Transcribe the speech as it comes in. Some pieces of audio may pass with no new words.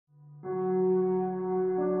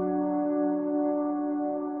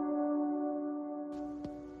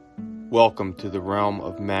Welcome to the realm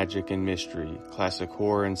of magic and mystery, classic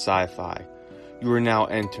horror and sci-fi. You are now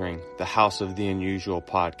entering the House of the Unusual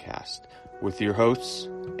podcast with your hosts,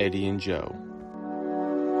 Eddie and Joe.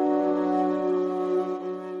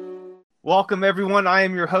 Welcome, everyone. I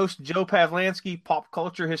am your host, Joe Pavlansky, pop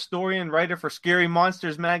culture historian, writer for Scary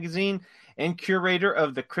Monsters magazine, and curator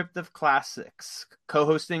of the Crypt of Classics.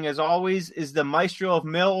 Co-hosting, as always, is the maestro of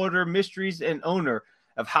mail order mysteries and owner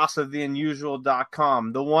of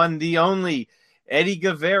houseoftheunusual.com, the one, the only, Eddie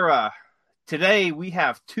Guevara. Today, we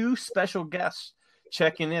have two special guests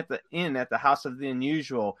checking in at the House of the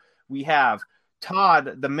Unusual. We have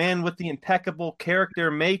Todd, the man with the impeccable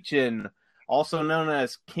character Machen, also known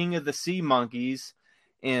as King of the Sea Monkeys,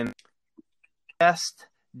 and guest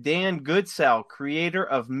Dan Goodsell, creator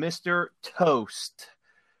of Mr. Toast.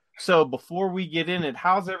 So before we get in it,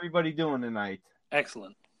 how's everybody doing tonight?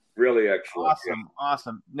 Excellent. Really excellent.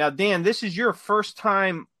 Awesome. Now, Dan, this is your first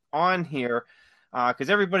time on here because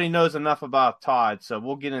everybody knows enough about Todd, so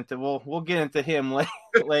we'll get into him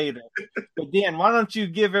later. But Dan, why don't you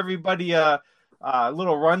give everybody a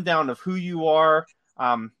little rundown of who you are?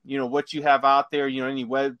 What you have out there, any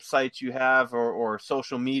websites you have or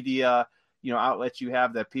social media, outlets you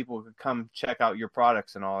have that people could come check out your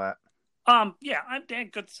products and all that. I'm Dan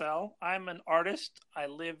Goodsell. I'm an artist. I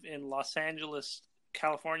live in Los Angeles,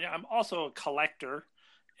 California. I'm also a collector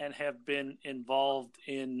and have been involved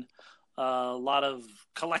in a lot of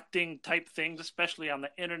collecting type things, especially on the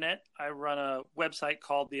internet. I run a website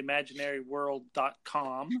called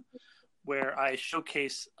theimaginaryworld.com where I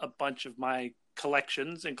showcase a bunch of my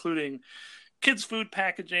collections, including kids' food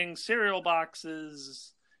packaging, cereal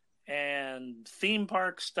boxes, and theme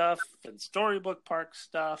park stuff and storybook park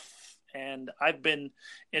stuff. And I've been,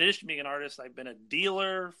 in addition to being an artist, I've been a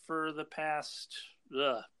dealer for the past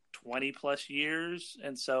 20 plus years.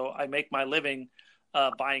 And so I make my living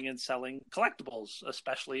buying and selling collectibles,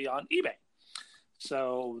 especially on eBay.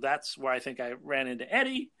 So that's where I think I ran into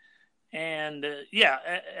Eddie. And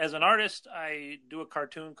as an artist, I do a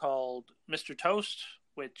cartoon called Mr. Toast,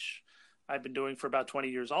 which I've been doing for about 20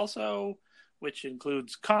 years also, which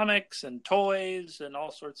includes comics and toys and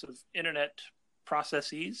all sorts of internet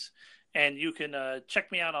processes. And you can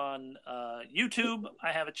check me out on YouTube.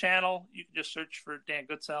 I have a channel. You can just search for Dan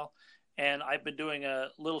Goodsell. And I've been doing a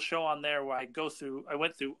little show on there where I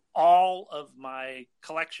went through all of my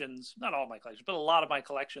collections, not all of my collections, but a lot of my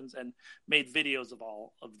collections, and made videos of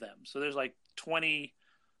all of them. So there's like 20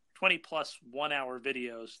 plus 1 hour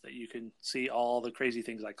videos that you can see all the crazy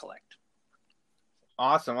things I collect.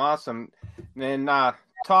 Awesome. And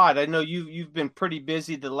Todd, I know you've been pretty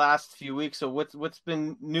busy the last few weeks. So what's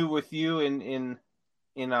been new with you in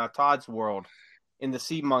Todd's world, in the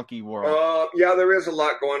Sea Monkey world? There is a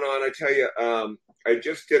lot going on. I tell you, I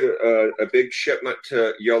just did a big shipment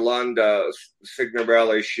to Yolanda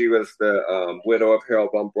Signorelli. She was the widow of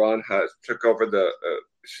Harold von Braun, took over the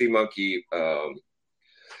Sea Monkey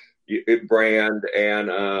brand,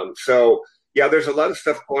 and so. Yeah, there's a lot of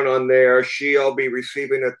stuff going on there. She'll be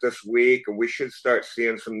receiving it this week, and we should start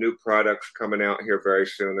seeing some new products coming out here very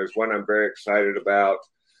soon. There's one I'm very excited about.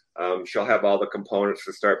 She'll have all the components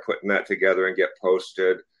to start putting that together and get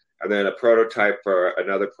posted. And then a prototype for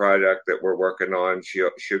another product that we're working on. She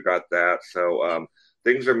got that. So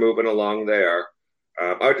things are moving along there.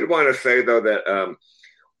 I did want to say, though, that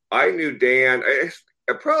I knew Dan.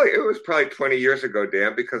 It was probably 20 years ago,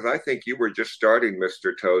 Dan, because I think you were just starting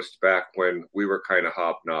Mr. Toast back when we were kind of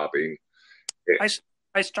hobnobbing. I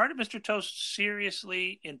started Mr. Toast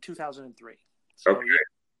seriously in 2003. So okay.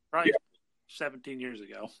 Probably 17 years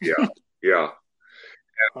ago. Yeah.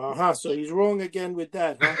 So he's wrong again with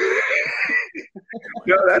that, huh?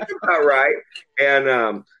 No, that's about right. And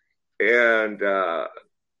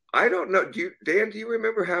I don't know. Dan, do you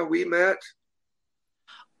remember how we met?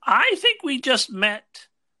 I think we just met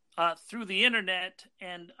through the internet,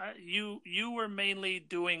 and you were mainly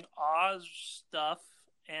doing Oz stuff,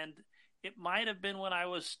 and it might have been when I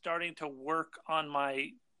was starting to work on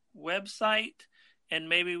my website, and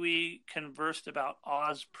maybe we conversed about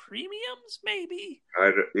Oz premiums, maybe? I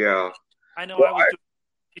know I was doing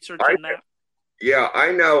research on that. Yeah,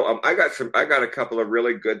 I know. I got a couple of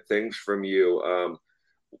really good things from you.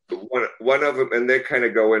 One of them, and they kind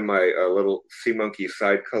of go in my little Sea Monkey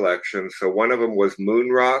side collection. So one of them was Moon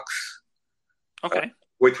Rocks, okay,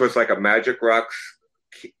 which was like a Magic Rocks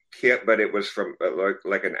kit, but it was from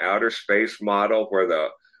like an outer space model where the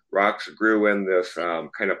rocks grew in this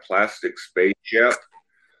kind of plastic spaceship.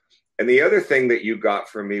 And the other thing that you got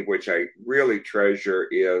from me, which I really treasure,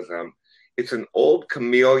 is it's an old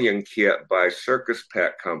chameleon kit by Circus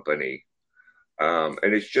Pet Company.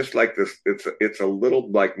 And it's just like this. It's a little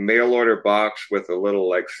like mail order box with a little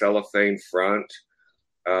like cellophane front.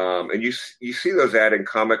 And you see those ad in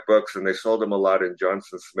comic books, and they sold them a lot in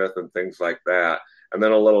Johnson Smith and things like that. And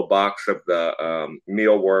then a little box of the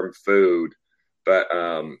mealworm food. But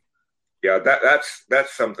yeah,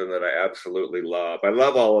 that's something that I absolutely love. I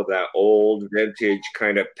love all of that old vintage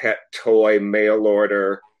kind of pet toy mail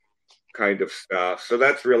order kind of stuff. So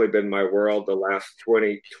that's really been my world the last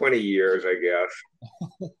 20 years, I guess.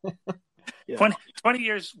 Yeah. 20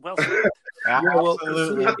 years. Well, yeah, well,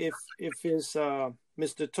 see, if his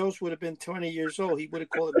Mr. Toast would have been 20 years old, he would have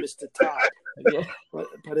called it Mr. Todd. Yeah.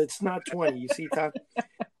 But it's not 20. You see, Todd?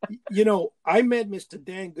 You know, I met Mr.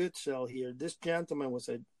 Dan Goodsell here. This gentleman was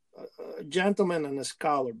a gentleman and a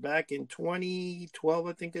scholar back in 2012,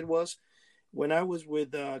 I think it was. When I was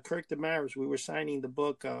with Kirk Damaris, we were signing the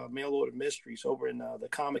book Mail Order Mysteries over in the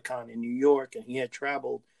Comic-Con in New York, and he had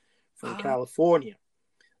traveled from California.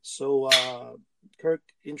 So Kirk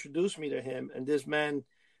introduced me to him, and this man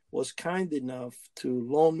was kind enough to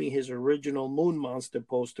loan me his original Moon Monster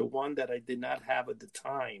poster, one that I did not have at the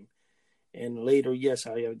time. And later, yes,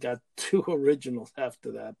 I got 2 originals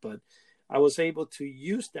after that, but I was able to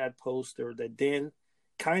use that poster that Dan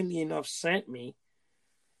kindly enough sent me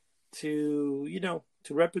to, you know,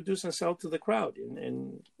 to reproduce and sell to the crowd.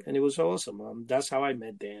 And it was awesome. That's how I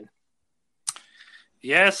met Dan.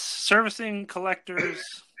 Yes, servicing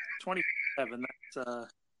collectors 24/7.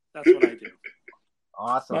 That's what I do.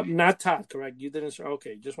 Awesome. Not Todd, correct? You didn't.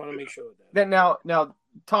 Okay, just want to make sure of that. Then now,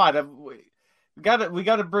 Todd, we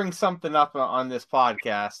got to bring something up on this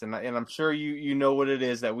podcast, and I'm sure you know what it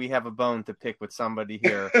is that we have a bone to pick with somebody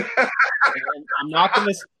here. And I'm not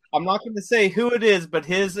gonna say who it is, but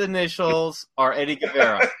his initials are Eddie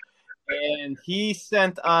Guevara, and he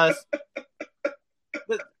sent us.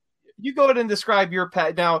 You go ahead and describe your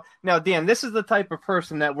pet now. Dan, this is the type of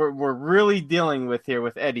person that we're really dealing with here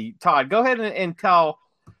with Eddie. Todd, go ahead and tell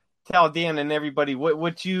Dan and everybody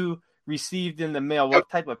what you received in the mail. What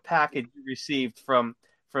type of package you received from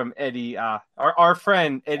Eddie, our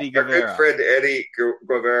friend Eddie Guevara. Our good friend Eddie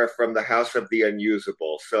Guevara from the House of the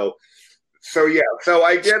Unusable. So yeah, so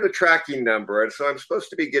I get a tracking number, and so I'm supposed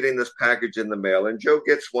to be getting this package in the mail, and Joe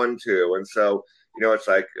gets one too, and so it's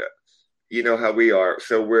like. You know how we are.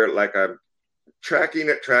 So we're like, I'm tracking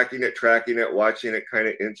it, watching it kind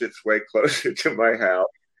of inch its way closer to my house.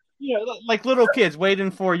 Yeah, like little kids waiting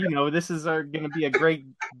for, this is going to be a great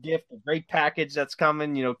gift, a great package that's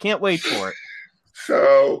coming. Can't wait for it.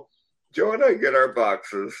 So Joe and I get our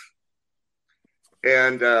boxes,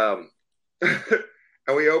 and and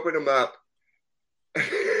we open them up, and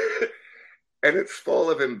it's full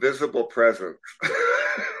of invisible presents.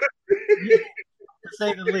 To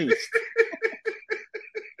say the least.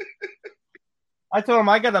 I told him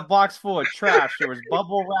I got a box full of trash. There was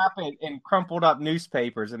bubble wrap and crumpled up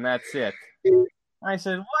newspapers, and that's it. I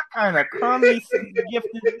said, what kind of crummy gift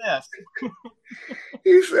is this?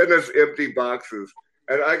 He sent us empty boxes.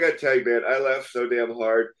 And I got to tell you, man, I laughed so damn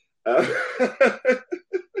hard.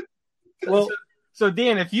 So,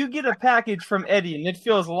 Dan, if you get a package from Eddie and it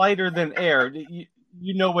feels lighter than air,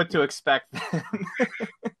 you know what to expect.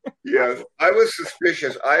 Yes, I was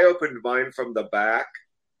suspicious. I opened mine from the back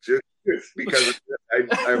just because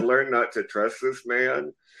I've learned not to trust this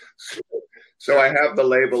man. So I have the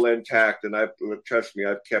label intact, and trust me,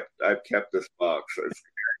 I've kept this box.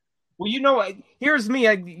 Well, here's me.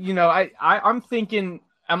 I'm thinking.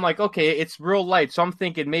 I'm like, okay, it's real light, so I'm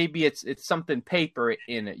thinking maybe it's something paper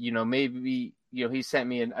in it. Maybe he sent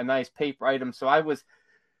me a nice paper item. So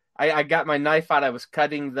I got my knife out. I was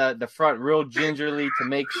cutting the front real gingerly to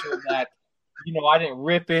make sure that, I didn't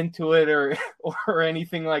rip into it or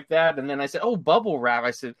anything like that. And then I said, oh, bubble wrap.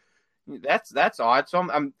 I said, that's odd. So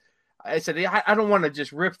I said, I don't want to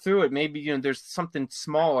just rip through it. Maybe, there's something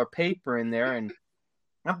small or paper in there. And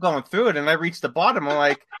I'm going through it, and I reached the bottom. I'm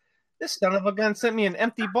like, this son of a gun sent me an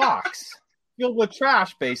empty box filled with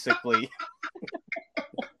trash, basically.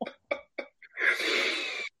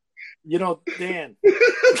 Dan,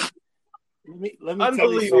 let me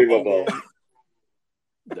tell you something,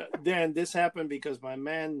 Dan, this happened because my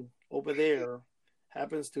man over there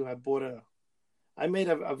happens to have I made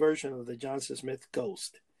a version of the Johnson Smith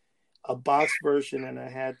Ghost, a box version, and I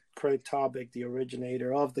had Craig Tobick, the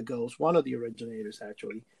originator of the Ghost, one of the originators,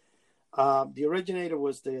 actually. The originator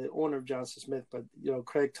was the owner of Johnson Smith, but,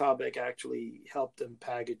 Craig Tobick actually helped him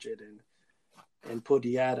package it and put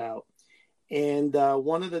the ad out. And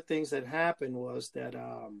one of the things that happened was that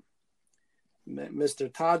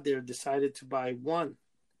Mr. Todd there decided to buy one.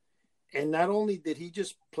 And not only did he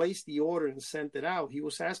just place the order and sent it out, he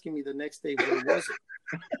was asking me the next day, where was it?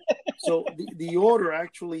 So the order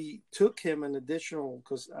actually took him an additional,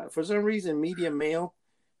 because for some reason, media mail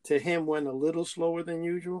to him went a little slower than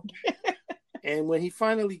usual. And when he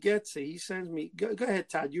finally gets it, he sends me, go ahead,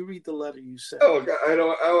 Todd, you read the letter you sent. Oh, God, I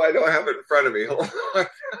don't have it in front of me. Hold on.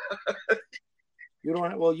 You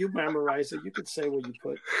don't have, well, you memorize it. You could say what you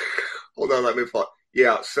put. Hold on, let me pull it.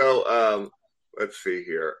 Yeah, so let's see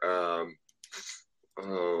here.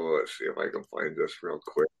 Let's see if I can find this real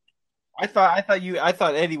quick. I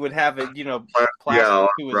thought Eddie would have it, yeah,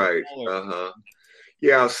 right.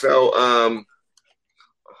 Yeah, so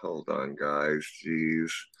hold on, guys.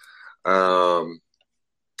 Jeez. Oh.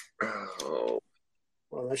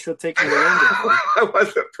 Well, that should take me longer. I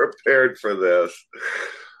wasn't prepared for this.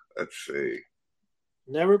 Let's see.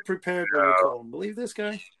 Never prepared when you told him. Believe this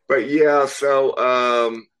guy? But yeah, so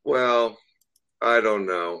well, I don't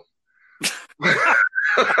know.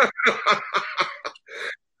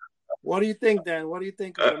 What do you think, Dan? What do you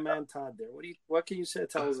think of the man Todd there? What can you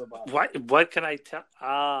tell us about it? What can I tell?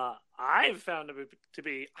 I've found him to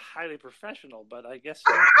be highly professional, but I guess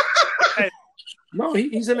no,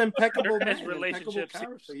 he's an impeccable man. His relationship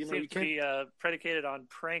seems to be predicated on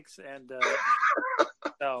pranks, and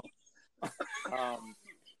so I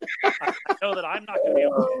know that I'm not going to be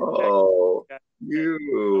able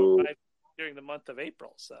to during the month of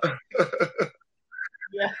April. So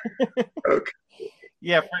yeah, okay.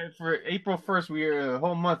 Yeah, for April 1st, we are the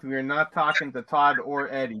whole month. We are not talking to Todd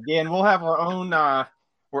or Eddie. Dan, we'll have our own our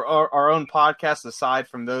own podcast aside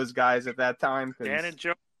from those guys at that time. Dan and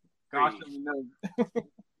Joe. Gosh, know.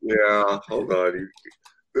 Yeah, hold on.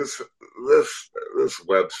 This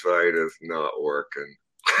website is not working.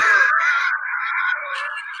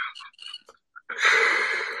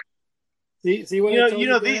 See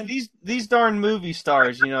what these darn movie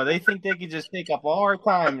stars, they think they can just take up all our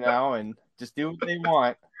time now and just do what they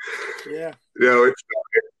want. Yeah. No, it's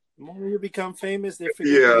the moment you become famous, they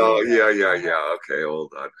forget. Yeah. Okay,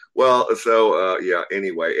 hold on. Well, so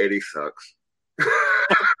anyway, Eddie sucks.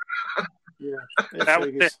 Yeah. That was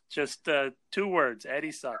it. Just 2 words.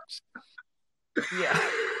 Eddie sucks. Yeah.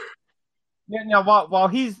 Yeah, now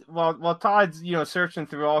while Todd's searching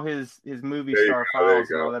through all his movie star files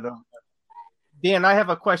and all that, Dan, I have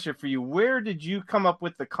a question for you. Where did you come up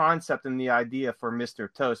with the concept and the idea for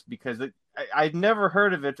Mr. Toast? Because I'd never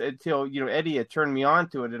heard of it until Eddie had turned me on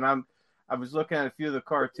to it, and I was looking at a few of the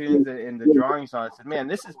cartoons and the drawings on it. I said, "Man,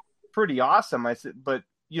 this is pretty awesome." I said, "But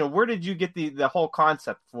where did you get the whole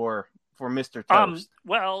concept for Mr. Toast?"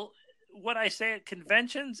 Well, what I say at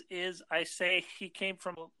conventions is I say he came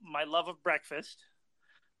from my love of breakfast.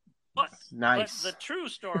 But the true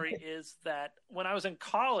story is that when I was in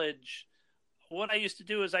college, what I used to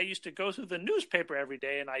do is I used to go through the newspaper every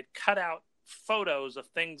day and I'd cut out photos of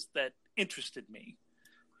things that interested me.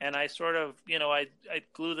 And I sort of, I'd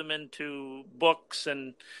glue them into books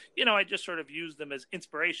and, I just sort of use them as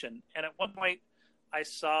inspiration. And at one point I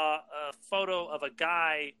saw a photo of a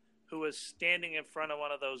guy who was standing in front of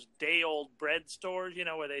one of those day-old bread stores,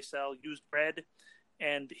 where they sell used bread.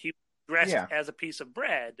 And he was dressed as a piece of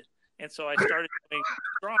bread. And so I started doing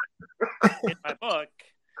drawings in my book.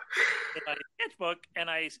 In my sketchbook, and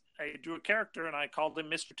I drew a character and I called him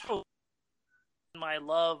Mr. Toast. My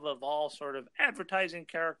love of all sort of advertising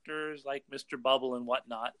characters like Mr. Bubble and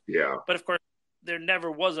whatnot. Yeah. But of course, there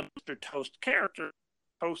never was a Mr. Toast character.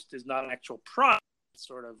 Toast is not an actual product. It's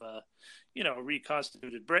sort of a,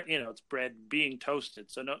 reconstituted bread. It's bread being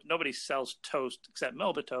toasted. So nobody sells toast except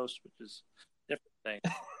Melba Toast, which is a different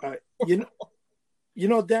thing.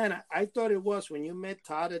 Dan, I thought it was when you met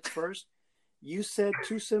Todd at first. You said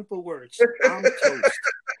 2 simple words. I'm toast.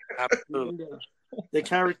 Absolutely. And, the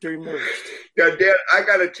character emerged. Yeah, Dan, I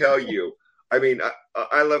got to tell you, I mean,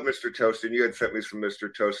 I love Mr. Toast, and you had sent me some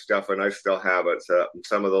Mr. Toast stuff, and I still have it. So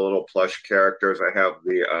some of the little plush characters. I have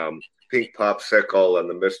the Pink Popsicle and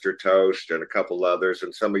the Mr. Toast and a couple others,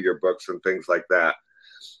 and some of your books and things like that.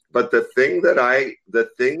 But the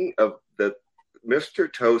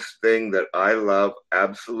Mr. Toast thing that I love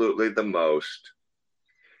absolutely the most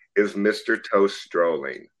is Mr. Toast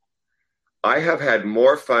strolling. I have had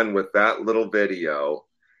more fun with that little video.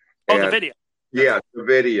 The video. Yeah, the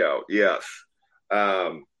video. Yes.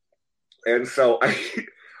 And so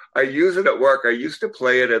I use it at work. I used to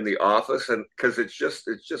play it in the office, and because it's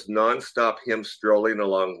just nonstop him strolling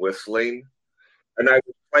along whistling, and I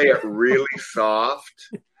would play it really soft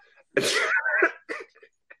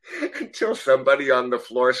until somebody on the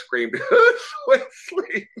floor screamed, "Who's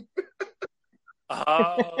whistling?"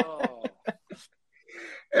 Oh.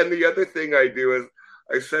 And the other thing I do is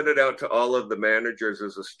I sent it out to all of the managers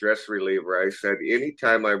as a stress reliever. I said,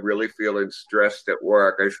 anytime I'm really feeling stressed at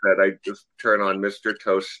work, I said, I just turn on Mr.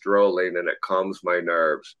 Toast Strolling and it calms my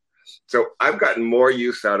nerves. So I've gotten more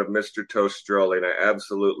use out of Mr. Toast Strolling. I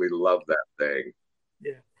absolutely love that thing.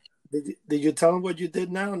 Yeah. Did you tell them what you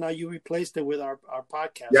did now? Now you replaced it with our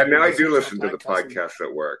podcast. Yeah, now I do listen to the podcast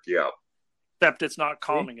at work. Yeah. Except it's not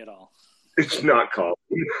calming at all. It's not calming.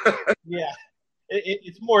 Yeah.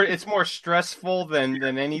 It's more stressful than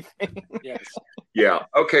anything. Yes. Yeah.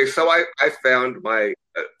 Okay. So I found my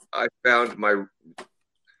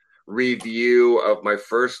review of my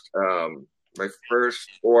first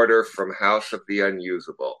order from House of the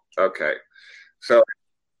Unusable. Okay. So.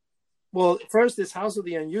 Well, first it's House of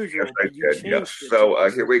the Unusual. Yes, I did. Yes. So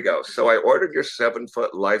here we go. So I ordered your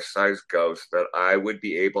 7-foot life-size ghost that I would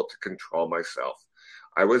be able to control myself.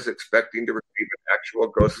 I was expecting to receive an actual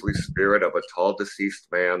ghostly spirit of a tall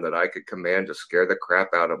deceased man that I could command to scare the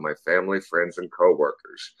crap out of my family, friends, and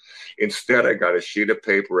coworkers. Instead, I got a sheet of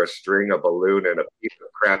paper, a string, a balloon, and a piece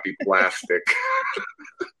of crappy plastic.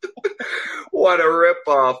 What a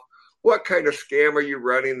ripoff. What kind of scam are you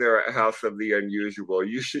running there at House of the Unusual?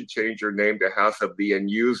 You should change your name to House of the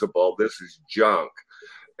Unusable. This is junk.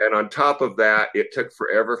 And on top of that, it took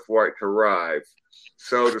forever for it to arrive.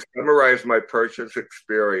 So to summarize my purchase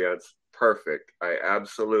experience, perfect. I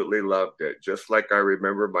absolutely loved it, just like I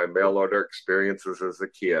remember my mail order experiences as a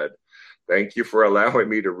kid. Thank you for allowing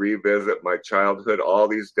me to revisit my childhood all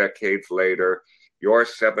these decades later. Your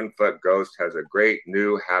 7-foot ghost has a great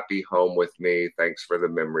new happy home with me. Thanks for the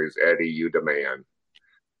memories, Eddie, you demand.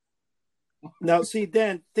 Now, see,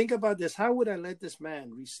 Dan, think about this. How would I let this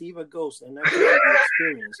man receive a ghost and not get the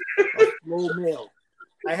experience of slow mail?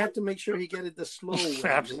 I have to make sure he get it the slow way.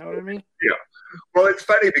 You know what I mean? Yeah. Well, it's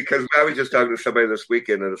funny because I was just talking to somebody this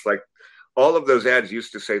weekend, and it's like all of those ads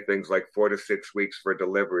used to say things like 4 to 6 weeks for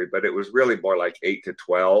delivery, but it was really more like 8 to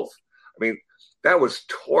 12. I mean, that was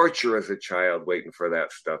torture as a child waiting for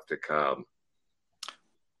that stuff to come.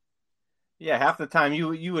 Yeah, half the time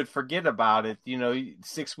you would forget about it.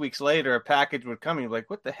 6 weeks later, a package would come. And you're like,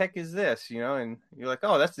 "What the heck is this?" And you're like,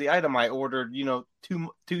 "Oh, that's the item I ordered.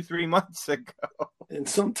 3 months ago." And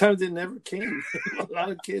sometimes it never came. A lot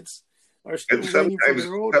of kids are still waiting for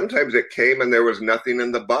their order. Sometimes it came and there was nothing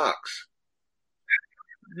in the box.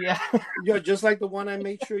 Yeah, yeah, just like the one I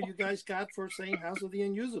made sure you guys got for saying House of the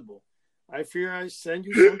Unusable. I fear I send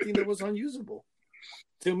you something that was unusable.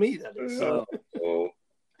 To me, that is. So. Oh.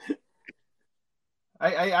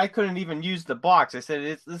 I couldn't even use the box. I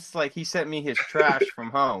said, this is like he sent me his trash from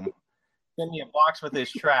home. Send me a box with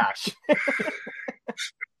his trash.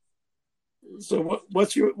 So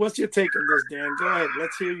what's your take on this, Dan? Go ahead.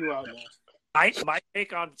 Let's hear you out now. My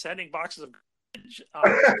take on sending boxes of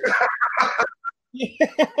garbage.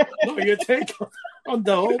 No, your take on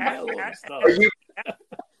the whole mail order stuff.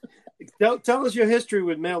 Tell us your history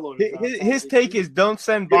with mail order. His take is don't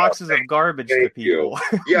send boxes of garbage to people.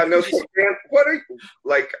 Yeah, no. So Dan, what are you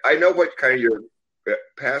like? I know what kind of your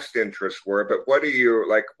past interests were, but what are you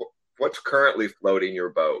like? What's currently floating your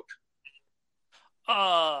boat?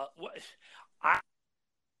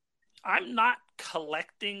 I'm not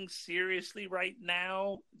collecting seriously right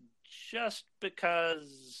now, just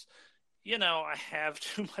because I have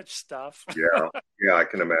too much stuff. Yeah, I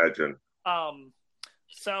can imagine.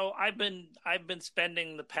 So I've been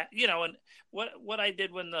spending the past, and what I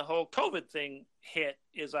did when the whole COVID thing hit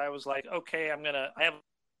is I was like, okay, I have to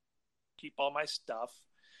keep all my stuff,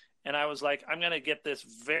 and I was like, I'm gonna get this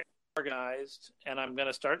very organized, and I'm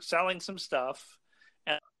gonna start selling some stuff,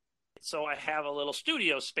 and so I have a little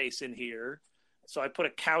studio space in here. So I put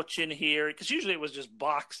a couch in here because usually it was just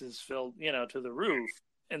boxes filled, to the roof,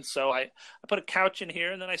 and so I put a couch in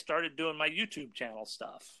here, and then I started doing my YouTube channel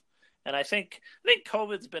stuff. And I think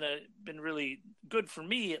COVID's been really good for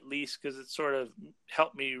me, at least, because it sort of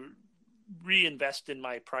helped me reinvest in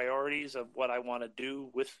my priorities of what I want to do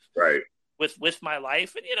with my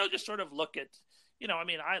life, and just sort of look at,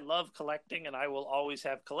 I love collecting, and I will always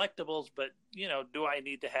have collectibles, but do I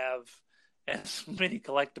need to have as many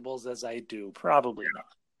collectibles as I do? Probably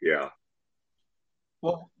not. Yeah.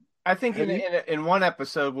 Well, I think in one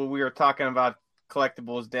episode where we were talking about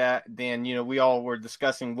collectibles, Dan, we all were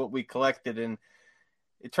discussing what we collected, and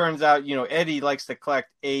it turns out, Eddie likes to collect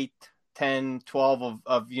 8, 10, 12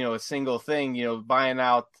 of a single thing, buying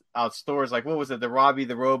out stores. Like, what was it? The Robbie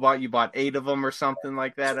the Robot, you bought 8 of them or something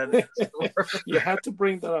like that at a store. You had to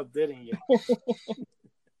bring that up, didn't you?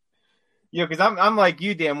 Because I'm like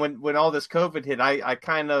you, Dan, when all this COVID hit, I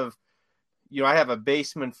kind of, I have a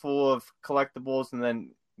basement full of collectibles, and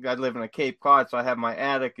then I live in a Cape Cod, so I have my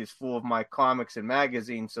attic is full of my comics and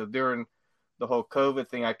magazines. So during the whole COVID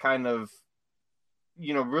thing, I kind of,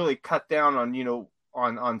 really cut down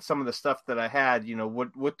on, on some of the stuff that I had.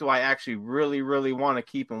 What do I actually really, really want to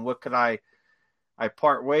keep, and what could I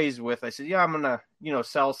part ways with? I said, yeah, I'm gonna,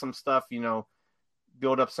 sell some stuff,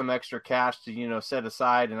 build up some extra cash to, set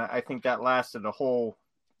aside. And I think that lasted a whole,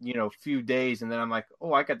 few days. And then I'm like,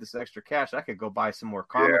 oh, I got this extra cash. I could go buy some more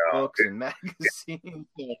comic books and magazines.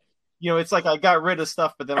 It's like I got rid of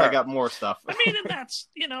stuff, but then I got more stuff. I mean, and that's,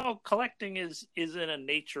 collecting is in a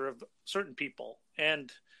nature of certain people.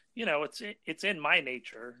 And, it's in my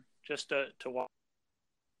nature just to watch.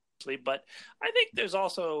 But I think there's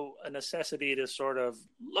also a necessity to sort of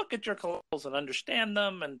look at your collectibles and understand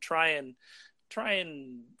them and try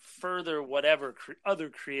and further whatever other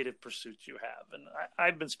creative pursuits you have. And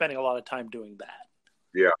I've been spending a lot of time doing that.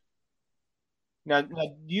 Yeah. Now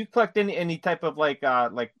do you collect any type of like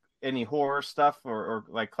any horror stuff or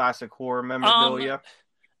like classic horror memorabilia?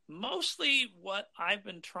 Mostly what I've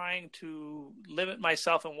been trying to limit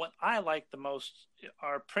myself, and what I like the most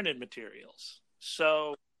are printed materials.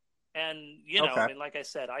 So, and I mean, like I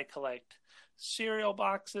said, I collect cereal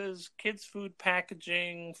boxes, kids' food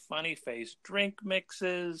packaging, funny face drink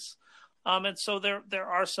mixes. And so there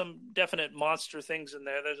are some definite monster things in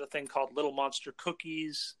there. There's a thing called Little Monster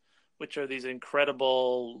Cookies, which are these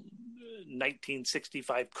incredible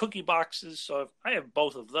 1965 cookie boxes. So I have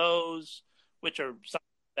both of those, which are something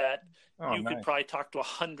that could probably talk to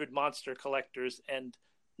 100 monster collectors, and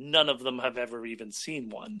none of them have ever even seen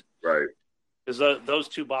one. Right. Because those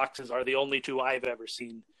two boxes are the only two I've ever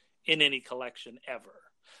seen in any collection ever.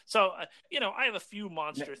 So, I have a few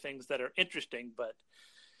monster things that are interesting, but,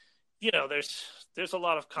 there's a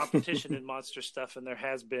lot of competition in monster stuff, and there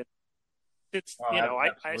has been. It's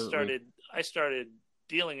I started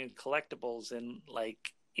dealing in collectibles in like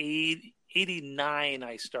 89.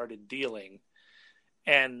 I started dealing,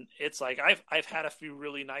 and it's like I've had a few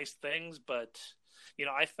really nice things, but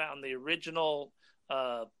I found the original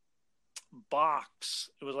box.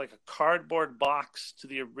 It was like a cardboard box to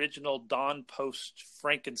the original Don Post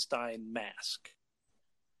Frankenstein mask,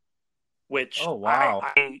 which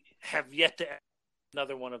I have yet to add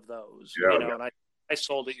another one of those. And I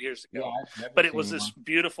sold it years ago, but it was this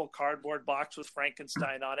beautiful cardboard box with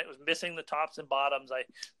Frankenstein on it. It was missing the tops and bottoms. I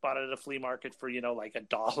bought it at a flea market for, like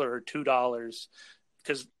 $1 or $2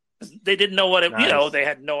 because they didn't know what it, they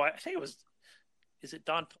had no, I think it was, is it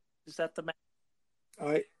Don? Is that the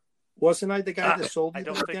man? Wasn't I the guy that sold you I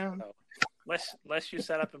don't that think down? So. Unless you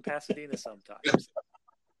set up in Pasadena sometimes.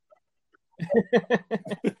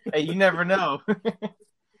 Hey, you never know.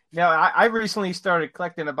 Now, I recently started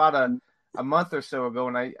collecting about a month or so ago,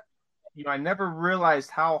 and I never realized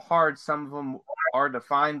how hard some of them are to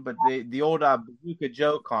find. But the old Bazooka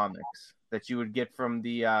Joe comics that you would get from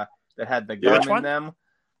the that had the gum in them.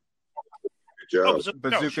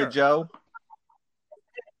 Bazooka Joe.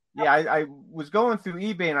 Yeah, I was going through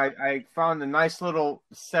eBay and I found a nice little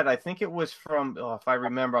set. I think it was from, if I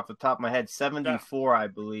remember off the top of my head, 74, I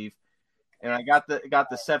believe. And I got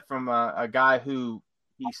the set from a guy who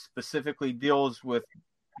he specifically deals with,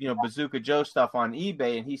 Bazooka Joe stuff on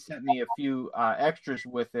eBay, and he sent me a few extras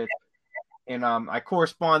with it. And I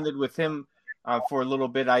corresponded with him for a little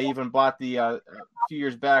bit. I even bought a few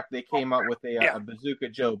years back, they came out with a Bazooka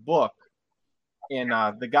Joe book. And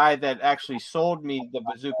the guy that actually sold me the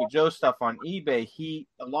Bazooka Joe stuff on eBay,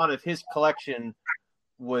 a lot of his collection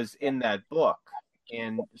was in that book.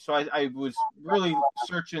 And so I was really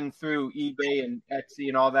searching through eBay and Etsy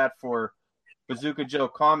and all that for Bazooka Joe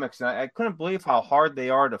comics. And I couldn't believe how hard they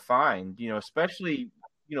are to find, especially,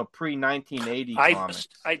 pre-1980 comics.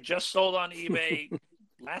 I just sold on eBay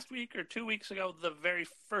last week or 2 weeks ago the very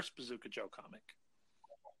first Bazooka Joe comic.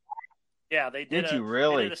 Yeah, they did.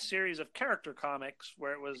 They did a series of character comics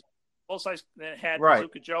where it was full size. It had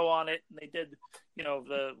Bazooka Joe on it, and they did,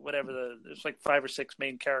 there's like 5 or 6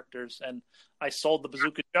 main characters. And I sold the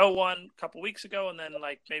Bazooka Joe one a couple weeks ago, and then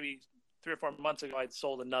like maybe 3 or 4 months ago, I'd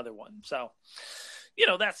sold another one. So,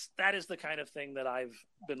 that is the kind of thing that I've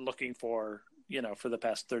been looking for, for the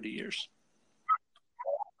past 30 years.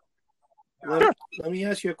 Let me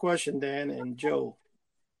ask you a question, Dan and Joe.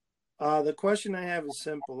 The question I have is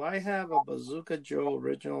simple. I have a Bazooka Joe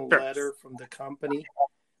original letter from the company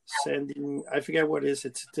sending, I forget what it is.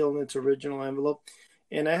 It's still in its original envelope.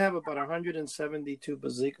 And I have about 172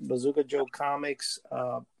 Bazooka Joe comics.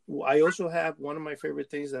 I also have one of my favorite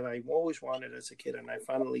things that I always wanted as a kid, and I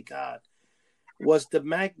finally got, was the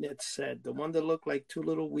magnet set, the one that looked like 2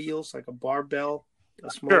 little wheels, like a barbell, a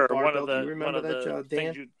small barbell. Do you remember that,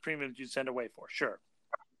 Dan? Premiums you'd send away for, sure.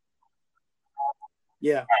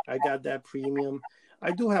 Yeah, I got that premium. I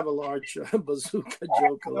do have a large Bazooka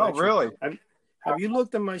Joe collection. Oh, really? Have you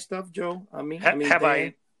looked at my stuff, Joe? Have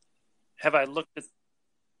I looked at?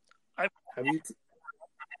 Have you?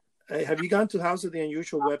 Have you gone to House of the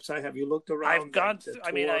Unusual website? Have you looked around? I've gone.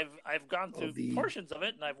 I've gone through portions of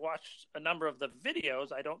it, and I've watched a number of the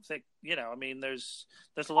videos. I don't think there's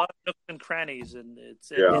a lot of nooks and crannies, and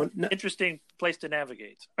it's an interesting place to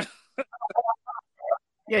navigate.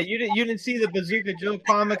 Yeah, you didn't see the Bazooka Joe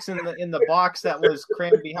comics in the box that was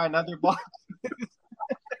crammed behind other boxes.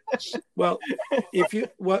 Well,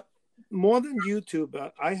 more than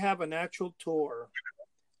YouTube, I have an actual tour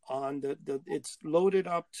on it's loaded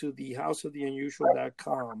up to the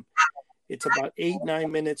houseoftheunusual.com. It's about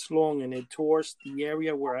 8-9 minutes long, and it tours the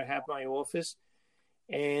area where I have my office.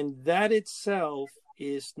 And that itself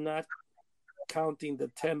is not counting the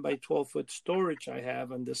 10 by 12 foot storage I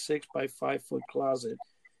have and the 6 by 5 foot closet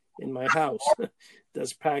in my house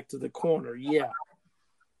that's packed to the corner. Yeah.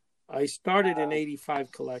 I started in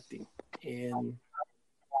 85 collecting, and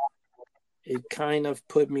it kind of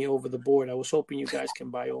put me over the board. I was hoping you guys can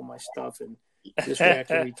buy all my stuff, and this way I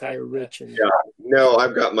can retire rich. And no,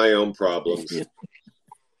 I've got my own problems.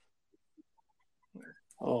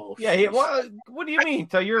 Oh, yeah. What do you mean?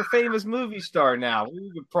 You're a famous movie star now. What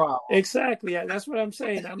are the problem? Exactly. Yeah, that's what I'm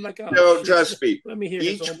saying. I'm like, no, trust me. Let me hear.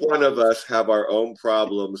 Each one of us have our own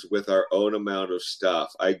problems with our own amount of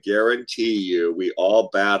stuff. I guarantee you, we all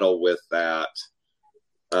battle with that.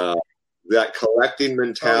 That collecting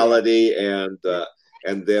mentality, and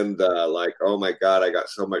then the like, oh my God, I got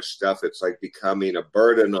so much stuff. It's like becoming a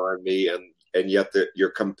burden on me, and yet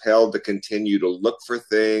you're compelled to continue to look for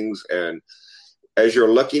things, and as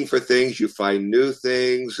you're looking for things, you find new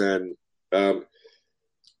things, and but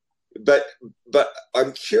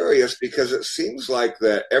I'm curious because it seems like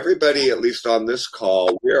that everybody, at least on this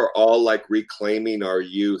call, we are all like reclaiming our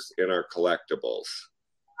youth in our collectibles.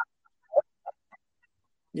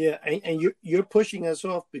 Yeah, and you're pushing us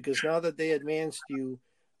off because now that they advanced you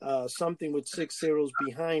something with 6 zeros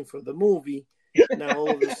behind for the movie, now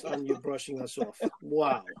all of a sudden you're brushing us off.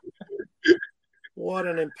 Wow. What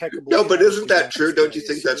an impeccable. No, but isn't that true? Don't you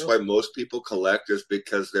think that's why most people collect, is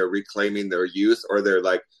because they're reclaiming their youth, or they're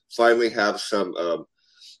like finally have some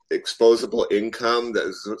exposable income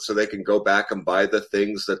so they can go back and buy the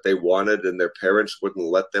things that they wanted and their parents wouldn't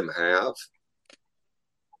let them have?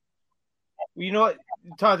 You know what,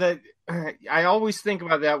 Todd, that I always think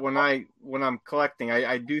about that when I'm collecting.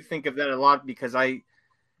 I do think of that a lot because when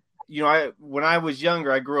I was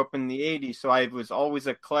younger, I grew up in the 80s, so I was always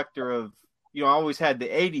a collector of, I always had the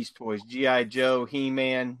 80s toys, G.I. Joe,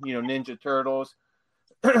 He-Man, Ninja Turtles.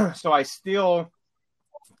 So I still,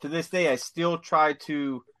 to this day, I still try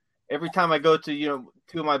to, every time I go to,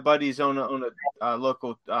 two of my buddies own a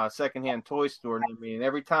local secondhand toy store near me, and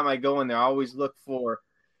every time I go in there, I always look for,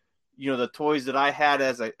 the toys that I had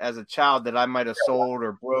as a child that I might have sold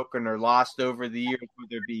or broken or lost over the years,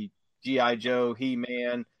 whether it be G.I. Joe,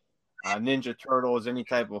 He-Man, Ninja Turtles, any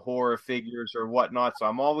type of horror figures or whatnot. So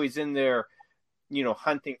I'm always in there,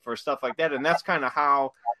 hunting for stuff like that. And that's kind of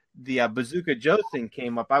how the Bazooka Joe thing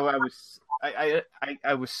came up. I was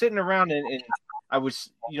sitting around and I was,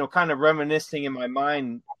 kind of reminiscing in my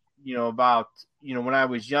mind, about, when I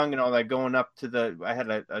was young and all that, going up to I had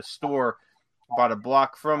a store about a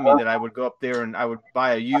block from me that I would go up there and I would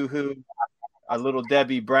buy a Yoo-Hoo, a Little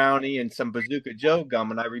Debbie brownie, and some Bazooka Joe gum.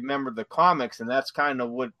 And I remember the comics, and that's kind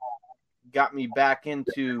of what got me back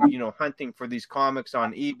into, hunting for these comics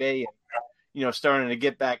on eBay, and, starting to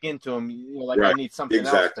get back into them, right. I need something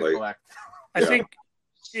else to collect. I think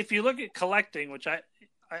if you look at collecting, which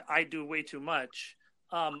I do way too much,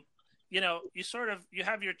 you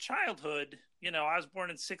have your childhood, I was born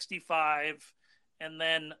in 65, and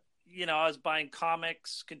then, I was buying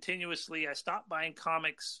comics continuously. I stopped buying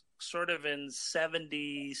comics sort of in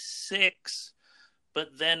 76,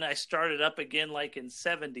 but then I started up again like in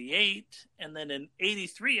 78. And then in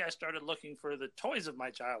 83, I started looking for the toys of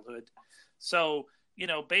my childhood. So,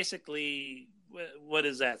 basically, what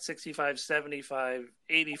is that? 65, 75,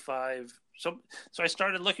 85. So I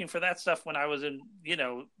started looking for that stuff when I was in,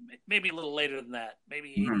 maybe a little later than that,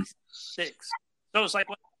 maybe 86. So it's like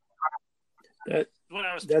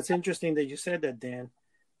that's interesting that you said that, Dan.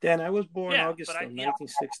 Dan, I was born August of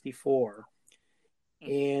 1964.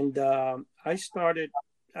 And I started,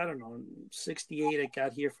 I don't know, in 68, I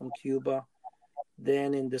got here from Cuba.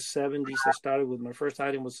 Then in the 70s, I started with my first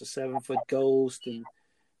item was a 7-foot Ghost. And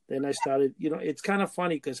then I started, it's kind of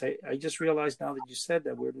funny because I just realized now that you said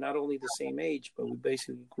that we're not only the same age, but we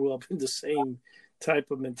basically grew up in the same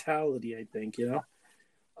type of mentality, I think, in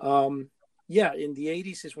the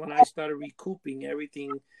 80s is when I started recouping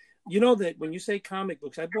everything You know that when you say comic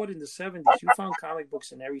books, I bought in the 70s. You found comic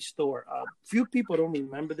books in every store. Few people don't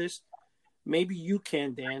remember this. Maybe you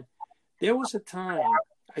can, Dan. There was a time,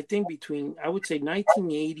 I think between, I would say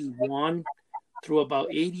 1981 through about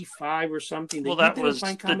 85 or something. Well, that was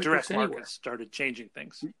the direct market started changing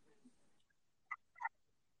things.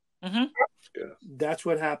 Yeah. That's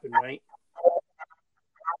what happened, right?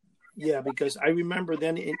 Yeah, because I remember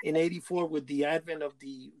then in 84 with the advent of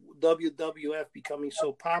the WWF becoming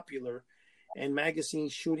so popular and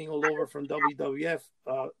magazines shooting all over from WWF,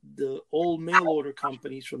 the old mail order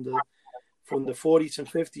companies from the 40s and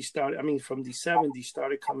 50s from the 70s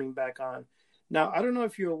started coming back on. Now, I don't know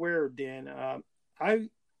if you're aware, Dan,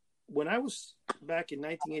 when I was back in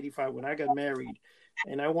 1985, when I got married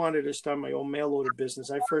and I wanted to start my own mail order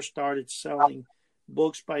business, I first started selling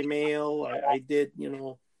books by mail. I did,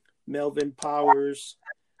 Melvin Powers.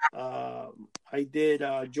 I did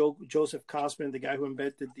Joseph Kosman, the guy who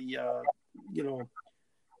invented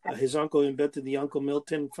his uncle invented the Uncle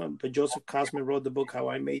Milton. But Joseph Kosman wrote the book How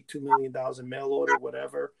I Made $2 Million in Mail Order,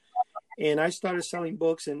 whatever. And I started selling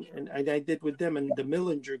books, and I did with them and the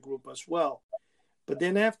Millinger Group as well. But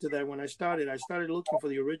then after that, when I started looking for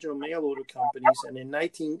the original mail order companies. And in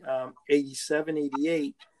 1987,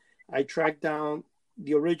 88, I tracked down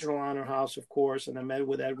the original Honor House, of course, and I met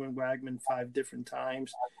with Edwin Wagman 5 different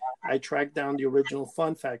times. I tracked down the original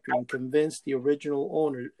Fun Factory and convinced the original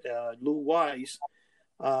owner, Lou Wise,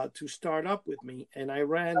 to start up with me. And I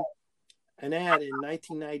ran an ad in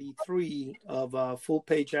 1993 of full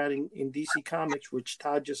page ad in DC Comics, which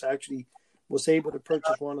Todd just actually was able to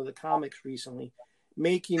purchase one of the comics recently,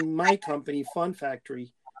 making my company, Fun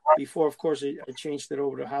Factory, before, of course, I changed it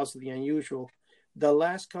over to House of the Unusual, the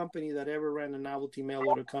last company that ever ran a novelty mail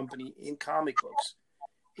order company in comic books.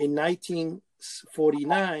 In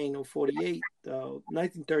 1949 or 48,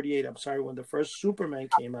 1938, I'm sorry, when the first Superman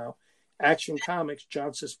came out, Action Comics,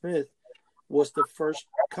 Johnson Smith was the first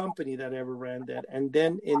company that ever ran that. And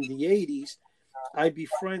then in the 80s, I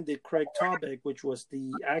befriended Craig Taubeck, which was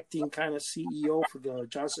the acting kind of CEO for the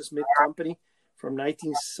Johnson Smith Company from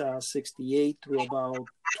 1968 through about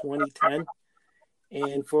 2010.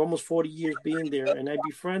 And for almost 40 years being there, and I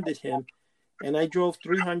befriended him, and I drove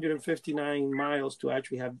 359 miles to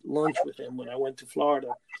actually have lunch with him when I went to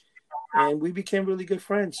Florida. And we became really good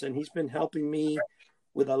friends, and he's been helping me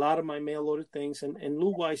with a lot of my mail order things. And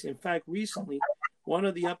Lou Wise, in fact, recently, one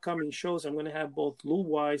of the upcoming shows, I'm going to have both Lou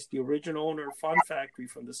Wise, the original owner of Fun Factory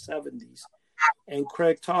from the 70s, and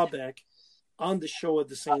Craig Taubeck on the show at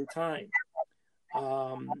the same time.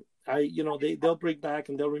 They'll bring back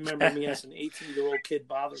and they'll remember me as an 18-year-old kid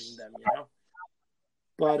bothering them,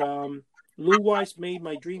 But Lou Wise made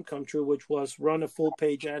my dream come true, which was run a full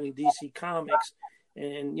page ad in DC Comics.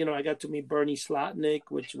 And, I got to meet Bernie Slotnick,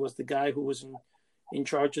 which was the guy who was in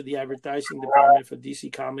charge of the advertising department for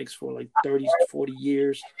DC Comics for like 30 to 40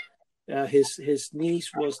 years. His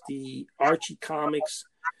niece was the Archie Comics.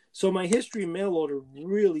 So my history in mail order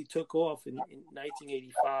really took off in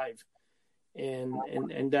 1985.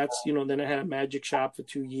 And that's, then I had a magic shop for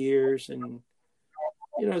 2 years, and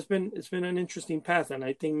it's been an interesting path, and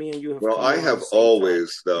I think me and you have. Well, I have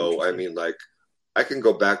always, though. I mean, like, I can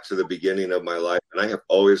go back to the beginning of my life, and I have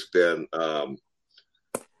always been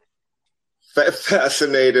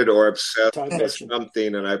fascinated or obsessed with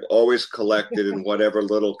something, and I've always collected in whatever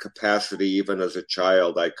little capacity, even as a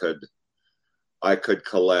child, I could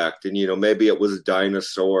collect. And, maybe it was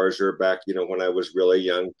dinosaurs or back, when I was really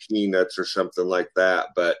young, peanuts or something like that.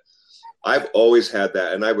 But I've always had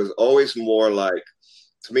that. And I was always more like,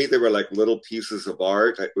 to me, they were like little pieces of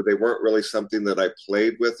art. They weren't really something that I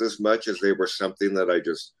played with as much as they were something that I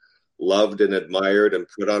just loved and admired and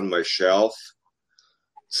put on my shelf.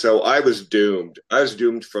 So I was doomed. I was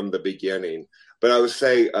doomed from the beginning. But I would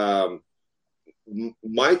say,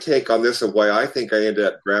 my take on this of why I think I ended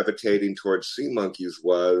up gravitating towards Sea Monkeys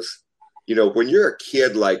was, when you're a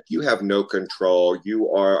kid, like, you have no control.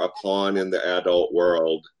 You are a pawn in the adult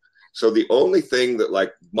world. So the only thing that,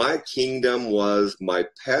 like, my kingdom was my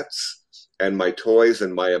pets and my toys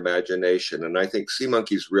and my imagination. And I think Sea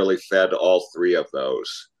Monkeys really fed all three of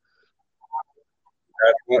those.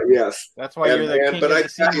 Yes. That's why you're the king of the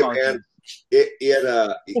Sea Monkeys. And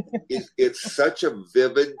it's such a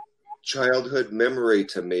vivid childhood memory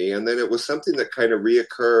to me, and then it was something that kind of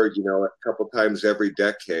reoccurred, a couple times every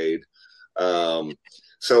decade.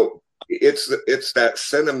 So it's that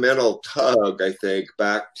sentimental tug, I think,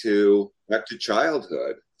 back to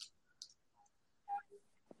childhood.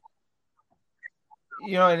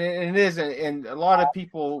 And it is, and a lot of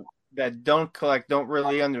people that don't collect don't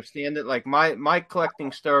really understand it. Like my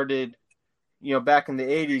collecting started back in the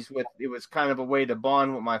 80s, it was kind of a way to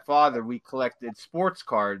bond with my father. We collected sports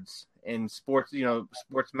cards and sports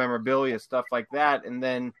memorabilia, stuff like that. And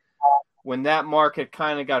then when that market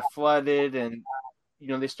kind of got flooded and,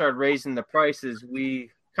 they started raising the prices, we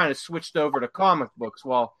kind of switched over to comic books.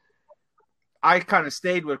 Well, I kind of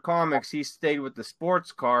stayed with comics. He stayed with the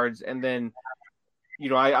sports cards. And then,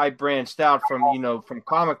 I branched out from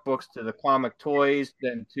comic books to the comic toys,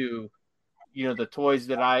 then to, the toys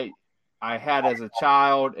that I had as a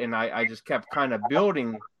child, and I just kept kind of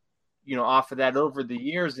building, off of that over the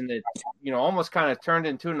years, and it, almost kind of turned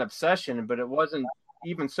into an obsession. But it wasn't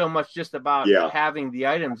even so much just about having the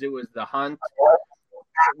items; it was the hunt.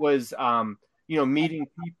 It was, meeting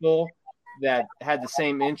people that had the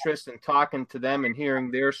same interest and talking to them and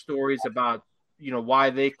hearing their stories about, why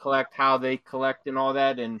they collect, how they collect, and all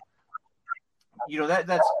that. And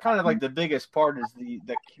that's kind of like the biggest part is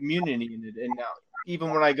the community in it. And now,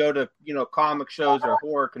 even when I go to, comic shows or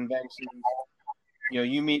horror conventions,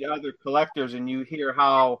 you meet other collectors and you hear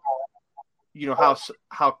how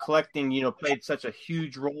collecting, played such a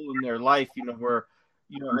huge role in their life, where,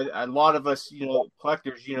 a lot of us,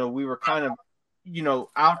 collectors, we were kind of,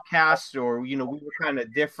 outcasts, or, we were kind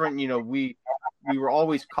of different. We were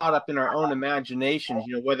always caught up in our own imaginations,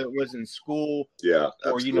 whether it was in school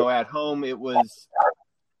or, at home. It was,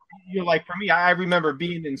 like for me, I remember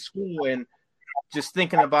being in school and just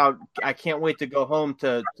thinking about, I can't wait to go home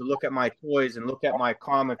to look at my toys and look at my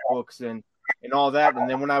comic books and all that. And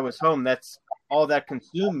then when I was home, that's all that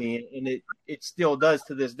consumed me. And it still does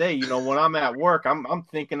to this day. When I'm at work, I'm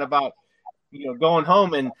thinking about, going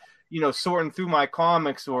home and, sorting through my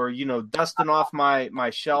comics or, dusting off my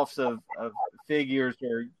shelves of figures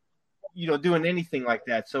or, doing anything like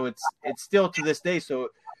that. So it's still to this day. So,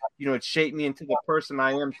 it shaped me into the person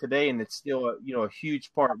I am today. And it's still, a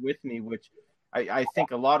huge part with me, which I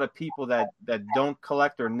think a lot of people that don't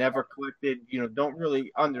collect or never collected, don't really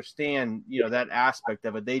understand, that aspect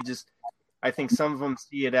of it. They just, I think some of them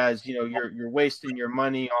see it as, you're wasting your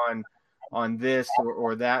money on this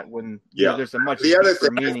or that, when there's a much deeper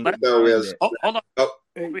meaning. Though is hold on. Oh.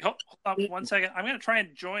 Wait, hold on 1 second. I'm going to try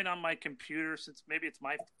and join on my computer, since maybe it's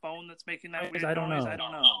my phone that's making that weird I don't noise. know. I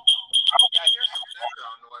don't know.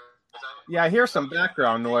 Yeah, I hear some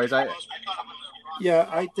background noise. I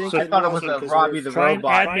think I thought it was a Robbie the Try and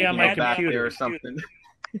robot add me on my back computer. there or something.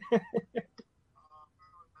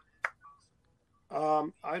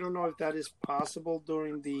 I don't know if that is possible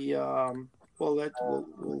during the. We'll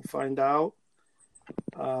find out.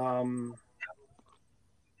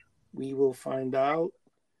 We will find out.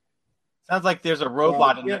 Sounds like there's a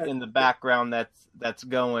robot in the background that's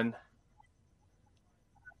going.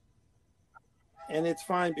 And it's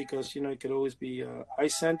fine because it could always be. I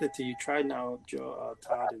sent it to you. Try now, Joe,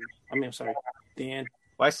 Todd. I'm sorry, Dan.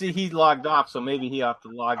 Well, I see he logged off, so maybe he have to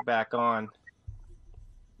log back on.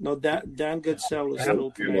 No, Dan Goodsell is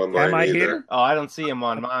still Am Am I here? Oh, I don't see him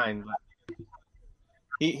on mine. But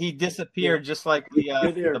he disappeared just like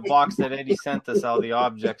the box that Eddie sent us all the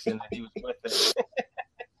objects in that he was with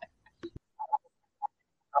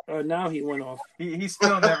it. Now he went off. He's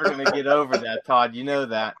still never going to get over that, Todd. You know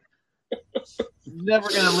that. He's never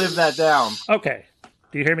going to live that down. Okay.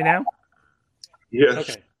 Do you hear me now? Yes.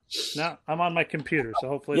 Okay. Now I'm on my computer, so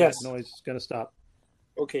hopefully Yes. that noise is going to stop.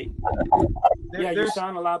 Okay. You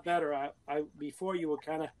sound a lot better. I before you were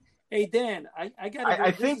kind of. Hey Dan, I got.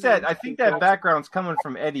 I think that background's coming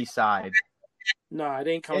from Eddie's side. No, it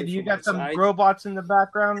ain't coming. Eddie, you from got my some side. robots in the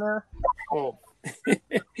background there. Oh.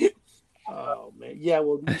 Oh man, yeah.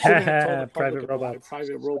 Well, you shouldn't have told the public Private about robots.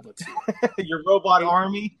 Private robots. Your robot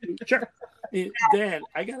army. Sure. Dan,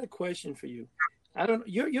 I got a question for you. I don't.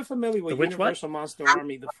 You're familiar with The which Universal Monster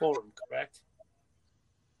Army, the forum, correct?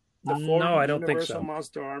 The forum, No, I don't think Universal so.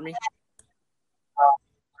 Monster Army.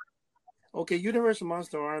 Okay, Universal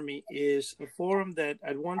Monster Army is a forum that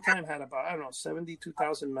at one time had about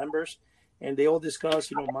 72,000 members, and they all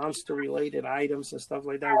discuss monster related items and stuff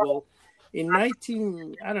like that. Well, in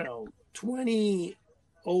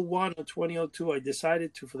 2001 or 2002, I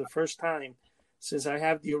decided to, for the first time, since I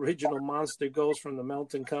have the original Monster Ghost from the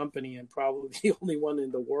Melton Company and probably the only one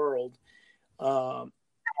in the world,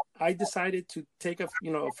 I decided to take a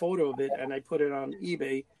photo of it, and I put it on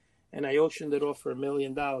eBay, and I auctioned it off for $1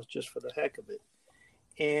 million just for the heck of it.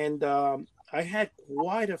 And I had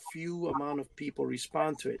quite a few amount of people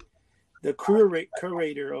respond to it. The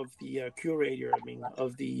curator of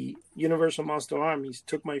the Universal Monster Armies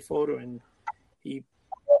took my photo, and he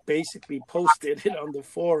basically posted it on the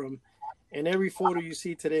forum. And every photo you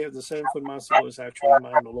see today of the 7-foot monster was actually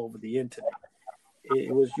mine all over the internet.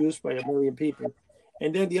 It was used by 1 million people.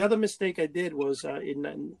 And then the other mistake I did was in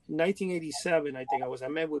 1987, I think I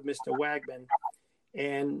met with Mr. Wagman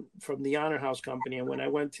and from the Honor House Company. And when I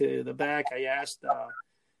went to the back, I asked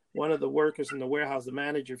one of the workers in the warehouse, the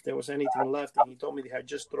manager, if there was anything left. And he told me they had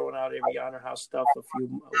just thrown out every Honor House stuff a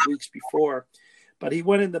few weeks before. But he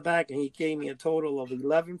went in the back and he gave me a total of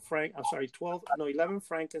 11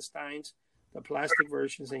 Frankensteins, the plastic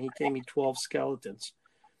versions, and he gave me 12 skeletons.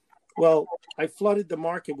 Well, I flooded the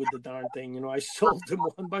market with the darn thing. I sold them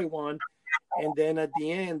one by one. And then at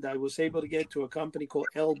the end, I was able to get to a company called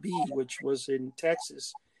LB, which was in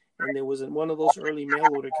Texas. And there was one of those early mail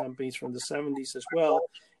order companies from the 70s as well.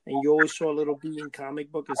 And you always saw a little B in comic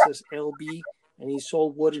book. It says LB. And he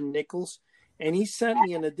sold wooden nickels. And he sent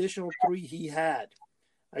me an additional 3 he had.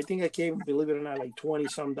 I think I gave him, believe it or not, like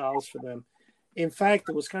 $20-some for them. In fact,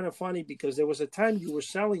 it was kind of funny because there was a time you were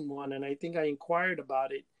selling one, and I think I inquired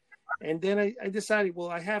about it. And then I decided, well,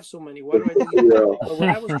 I have so many. What do I do? But what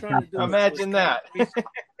I was trying to do imagine that.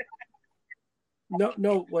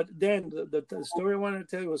 No. What Dan? The story I wanted to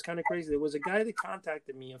tell you was kind of crazy. There was a guy that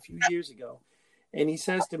contacted me a few years ago, and he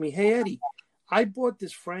says to me, "Hey Eddie, I bought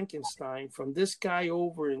this Frankenstein from this guy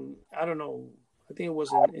over in I think it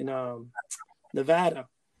was in Nevada."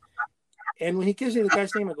 And when he gives me the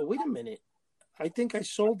guy's name, I go, "Wait a minute, I think I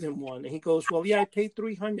sold him one." And he goes, "Well, yeah, I paid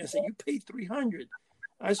 $300." I said, "You paid $300?"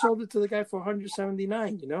 I sold it to the guy for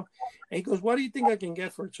 $179, And he goes, "What do you think I can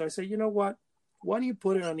get for it?" So I said, "You know what? Why don't you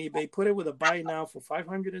put it on eBay? Put it with a buy now for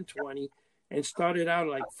 $520 and start it out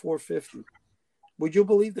like $450." Would you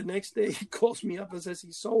believe the next day he calls me up and says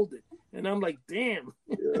he sold it? And I'm like, damn,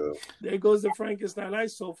 there goes the Frankenstein I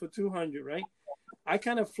sold for $200, right? I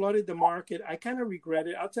kind of flooded the market. I kind of regret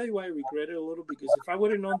it. I'll tell you why I regret it a little, because if I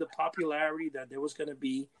would have known the popularity that there was going to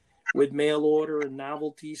be with mail order and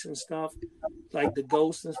novelties and stuff, like the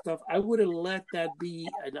ghosts and stuff, I would have let that be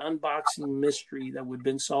an unboxing mystery that would have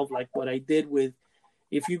been solved, like what I did with,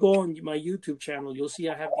 if you go on my YouTube channel, you'll see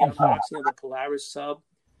I have the unboxing of the Polaris sub,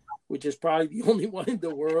 which is probably the only one in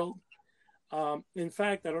the world. In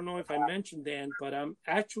fact, I don't know if I mentioned, Dan, but I'm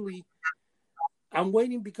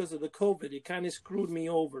waiting because of the COVID. It kind of screwed me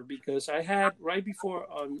over because I had, right before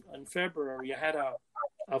on February, I had a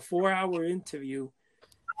 4-hour interview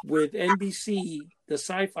with NBC, the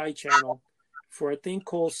Sci-Fi Channel, for a thing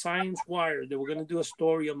called Science Wire. They were going to do a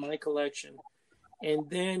story of my collection. And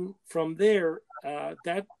then from there,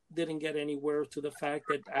 that didn't get anywhere, to the fact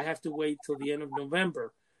that I have to wait till the end of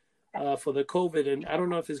November for the COVID. And I don't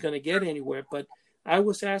know if it's going to get anywhere, but I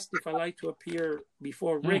was asked if I like to appear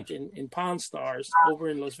before Rick in Pawn Stars over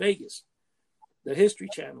in Las Vegas, the History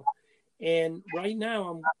Channel. And right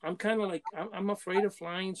now, I'm kind of like, I'm afraid of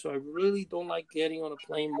flying, so I really don't like getting on a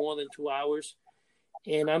plane more than 2 hours.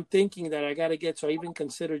 And I'm thinking that I got to get, so I even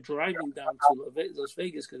consider driving down to Las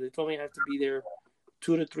Vegas, because they told me I have to be there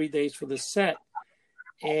 2 to 3 days for the set.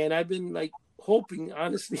 And I've been like hoping,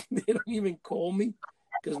 honestly, they don't even call me,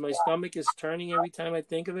 because my stomach is turning every time I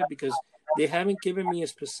think of it, because they haven't given me a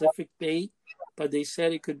specific date, but they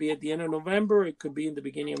said it could be at the end of November. It could be in the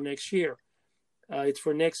beginning of next year. It's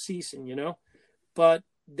for next season, But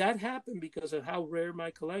that happened because of how rare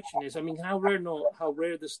my collection is. I mean, how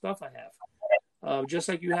rare the stuff I have. Just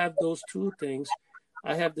like you have those 2 things,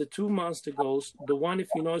 I have the 2 Monster Ghosts. The one, if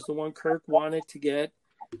you know, is the one Kirk wanted to get.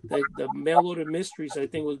 The Mail Order Mysteries, I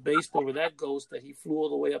think, was based over that ghost that he flew all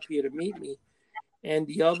the way up here to meet me. And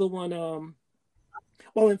the other one,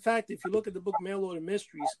 well, in fact, if you look at the book Mail Order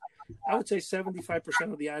Mysteries, I would say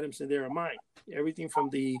 75% of the items in there are mine. Everything from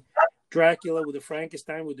the Dracula with the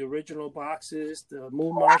Frankenstein with the original boxes, the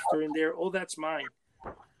Moon Monster in there, all that's mine.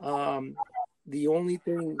 The only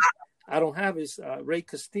thing I don't have is Ray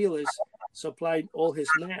Castillas supplied all his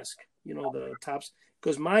mask, the tops,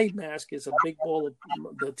 because my mask is a big ball of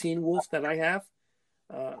the Teen Wolf that I have,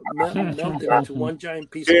 melted into one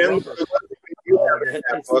giant piece of rubber.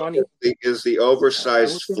 It's funny. Is the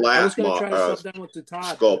oversized flat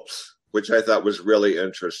sculpts, which I thought was really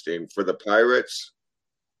interesting for the pirates.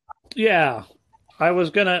 Yeah, I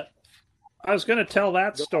was gonna tell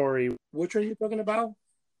that story. Which are you talking about?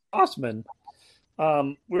 Osman.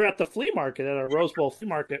 We're at the flea market, at a Rose Bowl flea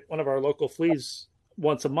market, one of our local fleas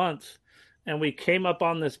once a month, and we came up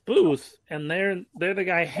on this booth, and there the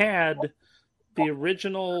guy had the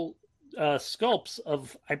original sculpts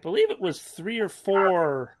of, I believe it was 3 or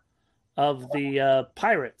 4 of the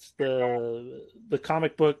pirates, the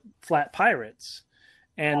comic book flat pirates,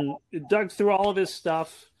 and dug through all of his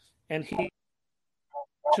stuff. And he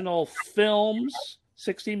original films,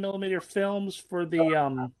 16 millimeter films for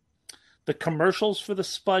the commercials for the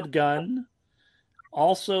Spud gun.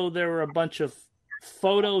 Also, there were a bunch of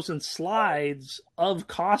photos and slides of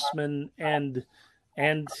Cosman and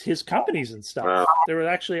and his companies and stuff. Wow. There were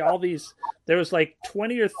actually there was like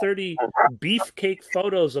 20 or 30 beefcake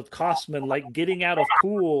photos of Kosman like getting out of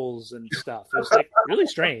pools and stuff. It was like really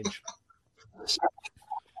strange.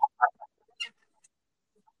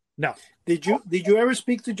 No. Did you ever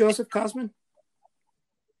speak to Joseph Kosman?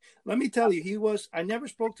 Let me tell you, I never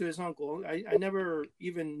spoke to his uncle. I never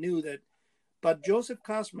even knew that. But Joseph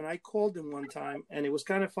Kosman, I called him one time, and it was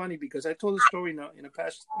kind of funny because I told a story in a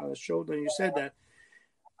past show when you said that.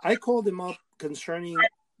 I called him up concerning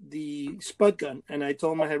the spud gun, and I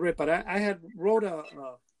told him I had read, but I had wrote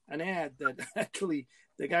an ad that actually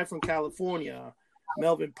the guy from California,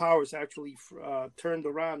 Melvin Powers, actually turned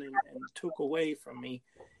around and took away from me.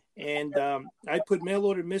 And I put mail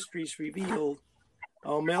order mysteries revealed,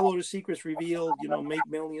 mail order secrets revealed, make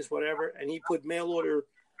millions, whatever. And he put mail order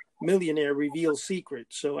millionaire reveal secret.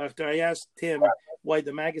 So after I asked him why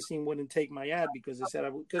the magazine wouldn't take my ad, because they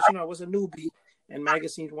said, because I was a newbie and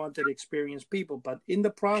magazines wanted experienced people. But in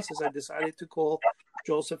the process, I decided to call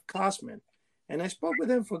Joseph Kosman. And I spoke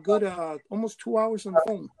with him for good almost 2 hours on the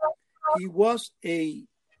phone. He was a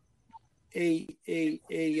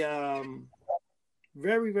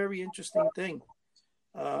very, very interesting thing.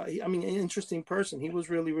 An interesting person. He was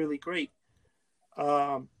really, really great.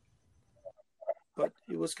 But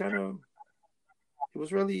it was a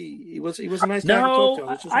nice guy to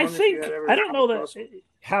talk to. I don't know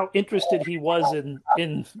how interested he was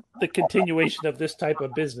in the continuation of this type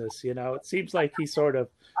of business. It seems like he sort of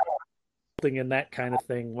in that kind of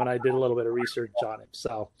thing when I did a little bit of research on it.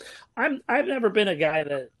 So I've never been a guy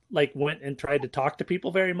that like went and tried to talk to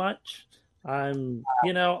people very much. I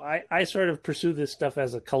sort of pursue this stuff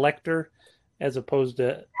as a collector as opposed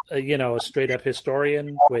to a straight up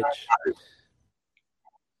historian, which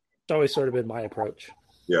it's always sort of been my approach.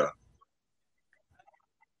 Yeah.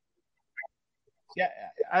 Yeah,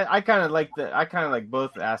 I kind of like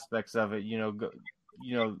both aspects of it,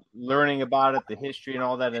 learning about it, the history and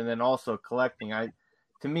all that, and then also collecting.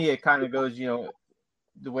 To me, it kind of goes,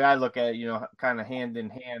 the way I look at it, kind of hand in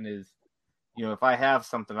hand is, if I have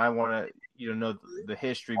something, I want to, know the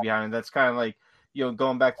history behind it. That's kind of like,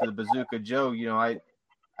 going back to the Bazooka Joe,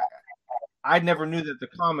 I never knew that the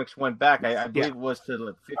comics went back. I believe it was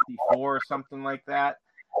to 54 or something like that.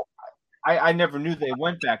 I never knew they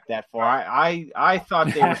went back that far. I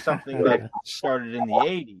thought they were something that started in the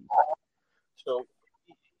 80s. So,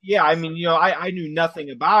 yeah, I knew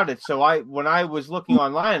nothing about it. So when I was looking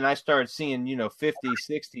online and I started seeing, 50s,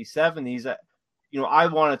 60s, 70s, I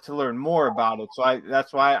wanted to learn more about it. So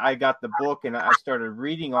that's why I got the book and I started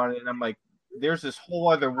reading on it. And I'm like, there's this whole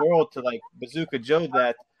other world to like Bazooka Joe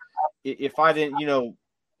that if I didn't,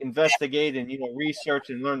 investigate and,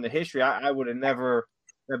 research and learn the history, I would have never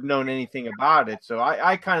have known anything about it. So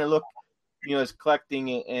I kind of look, as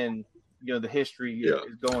collecting and, the history is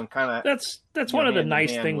going kind of. That's one of the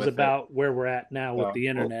nice things about where we're at now with the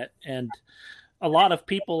internet. And a lot of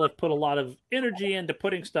people have put a lot of energy into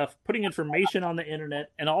putting information on the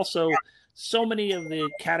internet. And also so many of the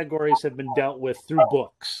categories have been dealt with through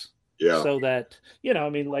books. Yeah. So that,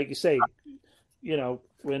 like you say,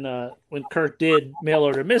 when Kirk did Mail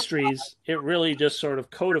Order Mysteries, it really just sort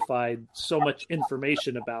of codified so much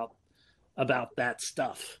information about that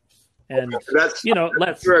stuff. And lets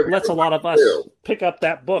a lot of us pick up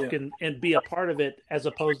that book and be a part of it, as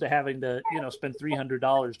opposed to having to spend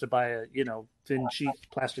 $300 to buy a thin sheet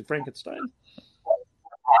plastic Frankenstein.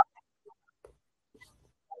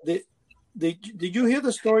 Did you hear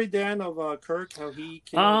the story, Dan, of Kirk, how he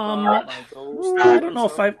came I don't know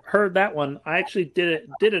if I've heard that one. I actually did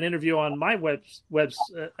an interview on my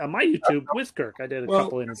on my YouTube with Kirk. I did a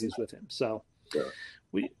couple interviews with him. So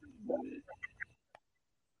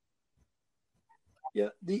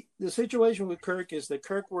the situation with Kirk is that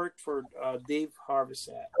Kirk worked for Dave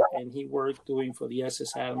Harvesat, and he worked doing for the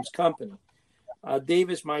SS Adams Company. Dave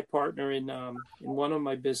is my partner in one of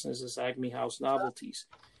my businesses, Acme House Novelties.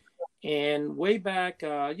 And way back,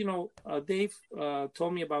 Dave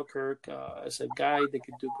told me about Kirk as a guy that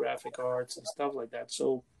could do graphic arts and stuff like that.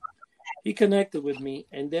 So he connected with me,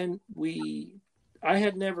 and then I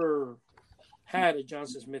had never had a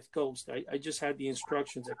Johnson Smith Ghost. I just had the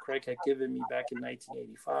instructions that Craig had given me back in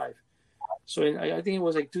 1985. So I think it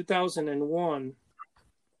was like 2001,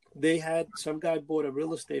 they had some guy bought a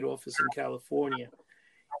real estate office in California.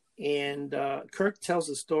 And Kirk tells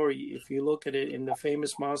a story, if you look at it in the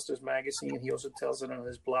Famous Monsters magazine, he also tells it on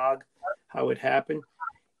his blog, how it happened.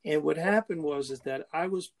 And what happened is that I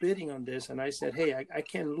was bidding on this, and I said, hey, I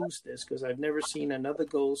can't lose this because I've never seen another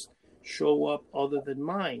ghost show up other than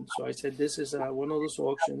mine. So I said, this is one of those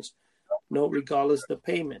auctions, no, regardless the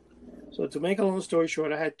payment. So to make a long story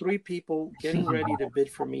short, I had 3 people getting ready to bid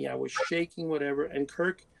for me. I was shaking, whatever, and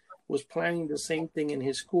Kirk was planning the same thing in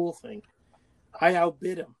his school thing. I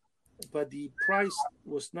outbid him, but the price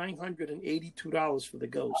was $982 for the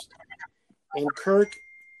Ghost. And Kirk,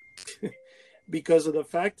 because of the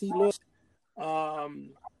fact he lost,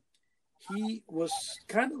 he was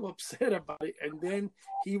kind of upset about it. And then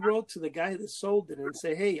he wrote to the guy that sold it and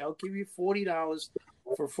said, hey, I'll give you $40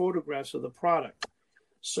 for photographs of the product.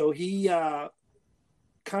 So he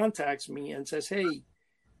contacts me and says, hey,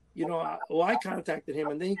 I contacted him.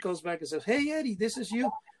 And then he goes back and says, hey, Eddie, this is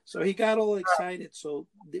you. So he got all excited. So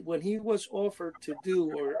when he was offered to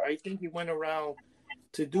do, or I think he went around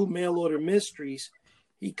to do mail order mysteries,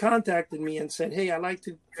 he contacted me and said, hey, I'd like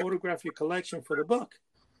to photograph your collection for the book.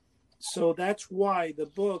 So that's why the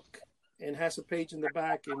book, and has a page in the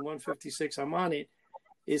back in 156, I'm on it,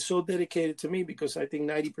 is so dedicated to me, because I think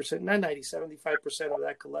 90%, not 90, 75% of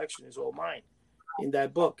that collection is all mine in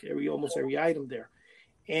that book, almost every item there.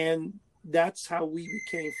 And that's how we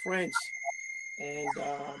became friends. And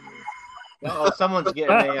someone's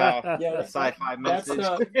getting a sci-fi message.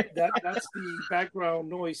 That's the background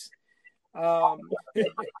noise.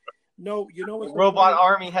 No, Robot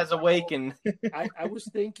Army has awakened. I was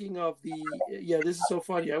thinking of this is so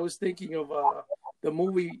funny. I was thinking of the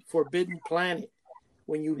movie Forbidden Planet.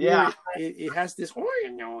 When you hear it has this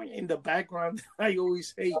in the background I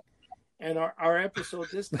always hate. And our episode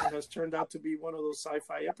this time has turned out to be one of those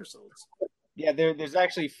sci-fi episodes. Yeah, there's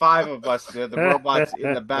actually 5 of us, the robots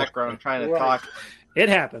in the background trying to talk. It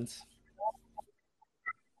happens.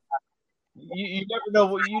 You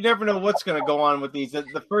never know what's going to go on with these.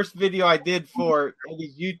 The first video I did for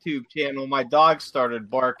Eddie's YouTube channel, my dog started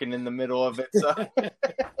barking in the middle of it. So.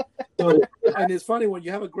 And it's funny, when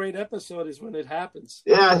you have a great episode is when it happens.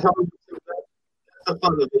 Yeah, that's the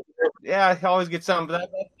fun of it. Yeah, I always get something.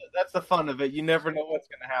 But that's the fun of it. You never know what's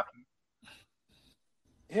going to happen.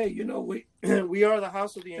 Hey, we are the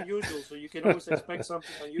house of the unusual, so you can always expect something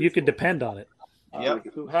unusual. You can depend on it.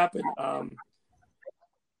 To happen.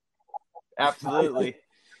 Absolutely.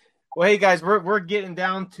 Well, hey guys, we're getting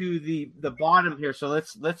down to the bottom here, so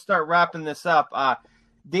let's start wrapping this up.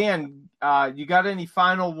 Dan, you got any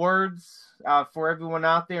final words for everyone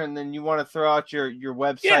out there, and then you want to throw out your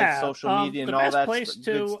website, social media, and all that good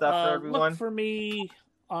stuff for everyone? Look for me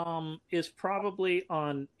is probably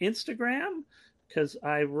on Instagram, because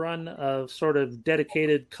I run a sort of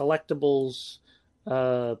dedicated collectibles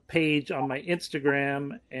page on my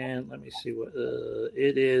Instagram, and let me see what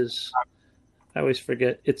it is. I always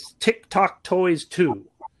forget. It's TikTok Toys 2.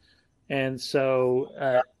 And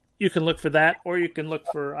so you can look for that, or you can look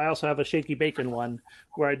for, I also have a Shaky Bacon one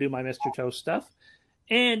where I do my Mr. Toast stuff.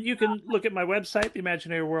 And you can look at my website,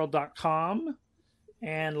 theimaginaryworld.com.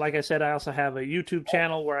 And like I said, I also have a YouTube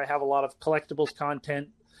channel where I have a lot of collectibles content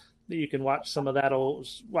that you can watch some of that,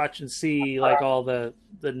 watch and see like all the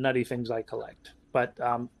nutty things I collect. But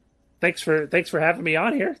thanks for having me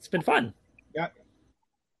on here. It's been fun. Yeah.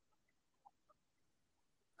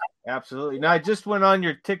 Absolutely. Now, I just went on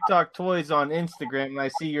your TikTok Toys on Instagram, and I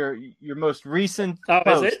see your most recent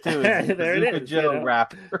post too. There it is. Joe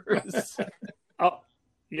wrappers. Oh,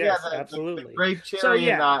 yes, absolutely. The grape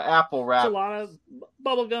cherry and apple wrap. It's a lot of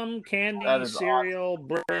bubblegum, candy, cereal,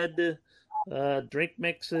 bread, drink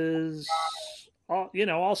mixes,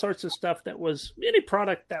 all sorts of stuff that was any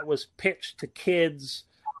product that was pitched to kids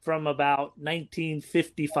from about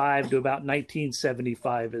 1955 to about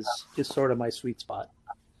 1975 is sort of my sweet spot.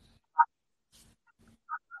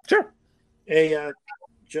 Sure. Hey,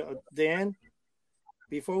 Dan,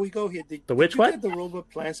 before we go here, did you get the robot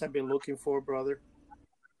plants I've been looking for, brother?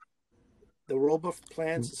 The robot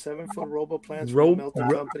plants, the 7-foot robot plants from the Melting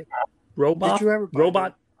Company. Robot? Did you ever buy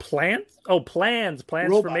robot plants? Oh, plans.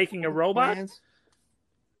 Plans for making a robot?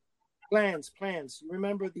 Plans. You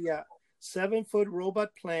remember the 7-foot robot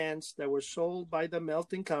plants that were sold by the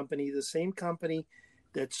Melting Company, the same company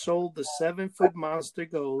that sold the 7-foot Monster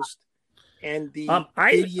Ghost and the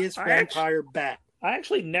hideous vampire bat. I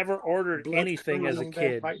actually never ordered anything as a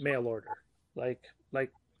kid, mail order. Like.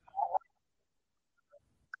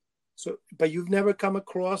 So, but you've never come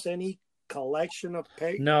across any collection of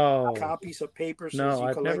copies of papers? No,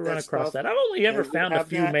 I've never run across that. I've only ever found a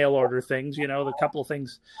few mail order things. The couple of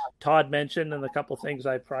things Todd mentioned and the couple of things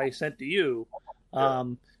I probably sent to you.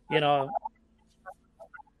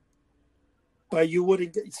 But you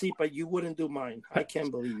wouldn't do mine. I can't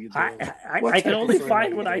believe you. I can only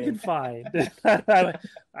find what I can find.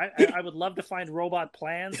 I would love to find robot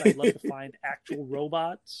plans. I'd love to find actual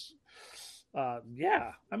robots.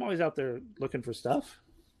 I'm always out there looking for stuff.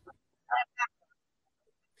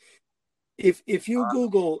 If you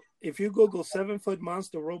Google 7-foot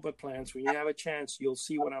monster robot plants, when you have a chance, you'll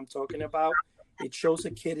see what I'm talking about. It shows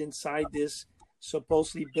a kid inside this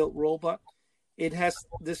supposedly built robot. It has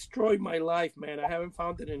destroyed my life, man. I haven't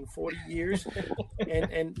found it in 40 years,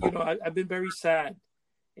 and I've been very sad.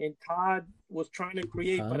 And Todd was trying to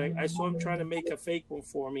create, but I saw him trying to make a fake one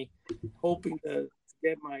for me, hoping to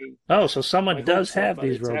get my. Oh, so someone does have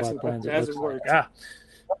these robot plans. It hasn't worked. Yeah.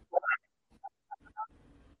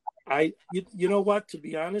 You know what? To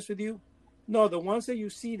be honest with you, no, the ones that you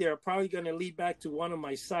see there are probably going to lead back to one of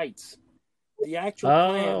my sites. The actual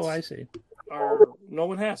plans. Oh, I see. No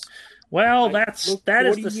one has. Well, that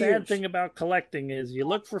is the sad thing about collecting is you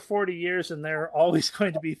look for 40 years and there are always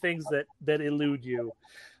going to be things that elude you.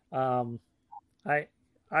 I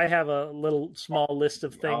have a little small list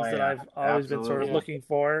of things that I've always been sort of looking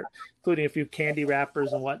for, including a few candy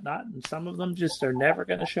wrappers and whatnot, and some of them just are never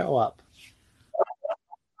going to show up.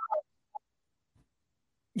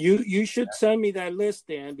 You should send me that list,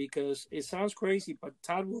 Dan, because it sounds crazy, but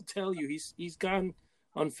Todd will tell you he's gone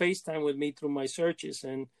on FaceTime with me through my searches,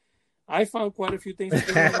 and I found quite a few things that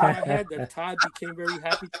I didn't know I had that Todd became very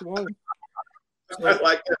happy to own. So, I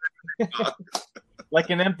like that. Like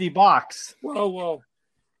an empty box. Well.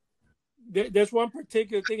 There's one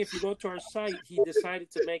particular thing. If you go to our site, he decided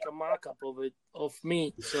to make a mock-up of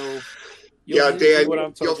me. So, Dan,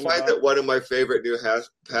 you'll find that one of my favorite new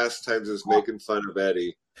pastimes is making fun of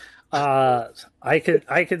Eddie. I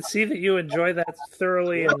can see that you enjoy that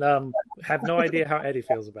thoroughly, and have no idea how Eddie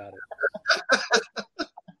feels about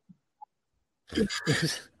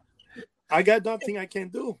it. I got nothing I can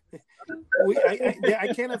do.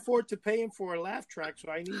 I can't afford to pay him for a laugh track, so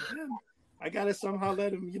I need him. I gotta somehow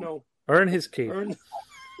let him, earn his keep.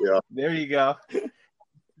 Yeah, there you go,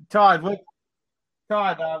 Todd. What's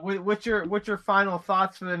your final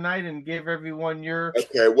thoughts for the night, and give everyone your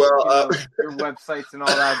your websites and all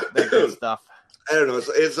that good stuff. I don't know.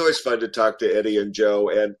 It's always fun to talk to Eddie and Joe,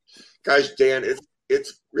 and guys, Dan,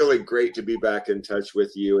 it's really great to be back in touch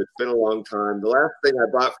with you. It's been a long time. The last thing I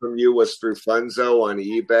bought from you was through Funzo on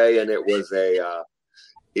eBay, and it was a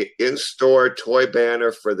in-store toy banner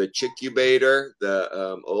for the Chickubator,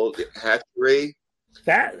 the old hatchery.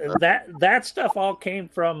 That stuff all came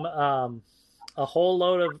from a whole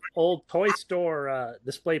load of old toy store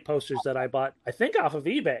display posters that I bought, I think, off of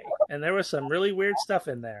eBay, and there was some really weird stuff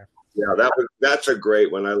in there. Yeah, that's a great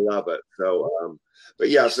one. I love it. So, but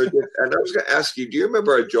yeah. So, and I was going to ask you, do you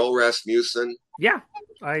remember Joel Rasmussen? Yeah,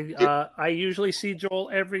 I usually see Joel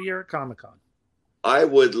every year at Comic-Con. I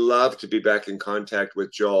would love to be back in contact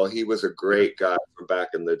with Joel. He was a great guy from back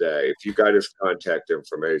in the day. If you got his contact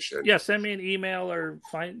information. Yeah, send me an email or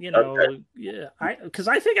okay. Yeah. Because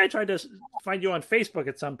I think I tried to find you on Facebook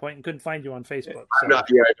at some point and couldn't find you on Facebook. So. I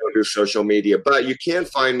don't do social media, but you can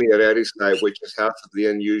find me at Eddie's site, which is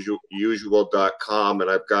houseoftheunusual.com.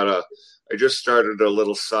 And I just started a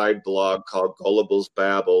little side blog called Gullables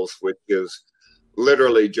Babbles, which is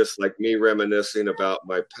literally just like me reminiscing about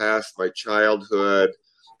my past, my childhood,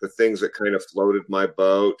 the things that kind of floated my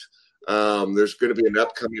boat. There's going to be an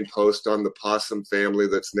upcoming post on the possum family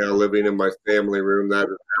that's now living in my family room. That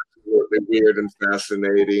is absolutely weird and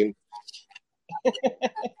fascinating.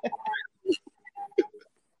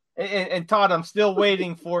 and Todd, I'm still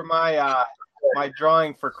waiting for my my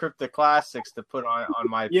drawing for Crypto Classics to put on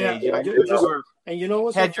my page. And you know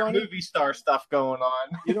what's had so your funny? movie star stuff going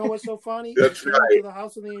on. You know what's so funny? That's we right. went to the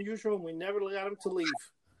House of the Unusual, and we never got him to leave.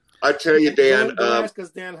 I tell you, Dan. Don't ask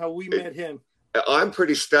us, Dan, how we met him. I'm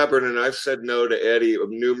pretty stubborn, and I've said no to Eddie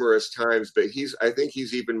numerous times, but I think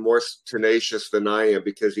he's even more tenacious than I am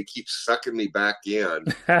because he keeps sucking me back in.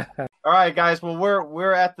 All right, guys. Well,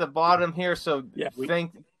 we're at the bottom here, so yeah,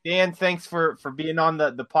 Dan, thanks for being on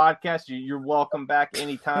the podcast. You're welcome back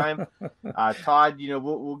anytime. Todd,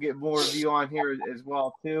 we'll get more of you on here as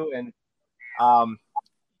well too. And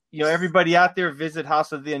everybody out there, visit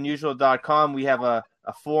houseoftheunusual.com. We have a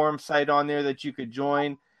forum site on there that you could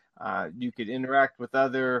join. You could interact with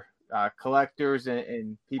other collectors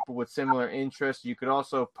and people with similar interests. You could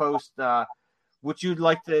also post what you'd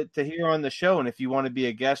like to hear on the show, and if you want to be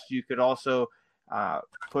a guest, you could also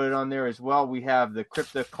put it on there as well. We have the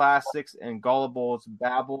Crypto Classics and Gullables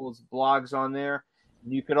Babbles blogs on there.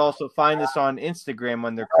 You could also find us on Instagram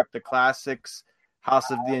under Crypto Classics,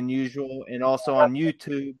 House of the Unusual, and also on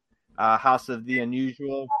YouTube, House of the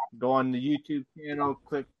Unusual. Go on the YouTube channel,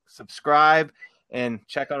 click subscribe, and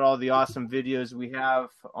check out all the awesome videos we have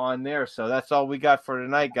on there. So that's all we got for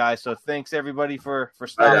tonight, guys. So thanks everybody for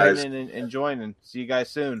stopping in and joining. See you guys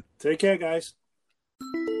soon. Take care, guys.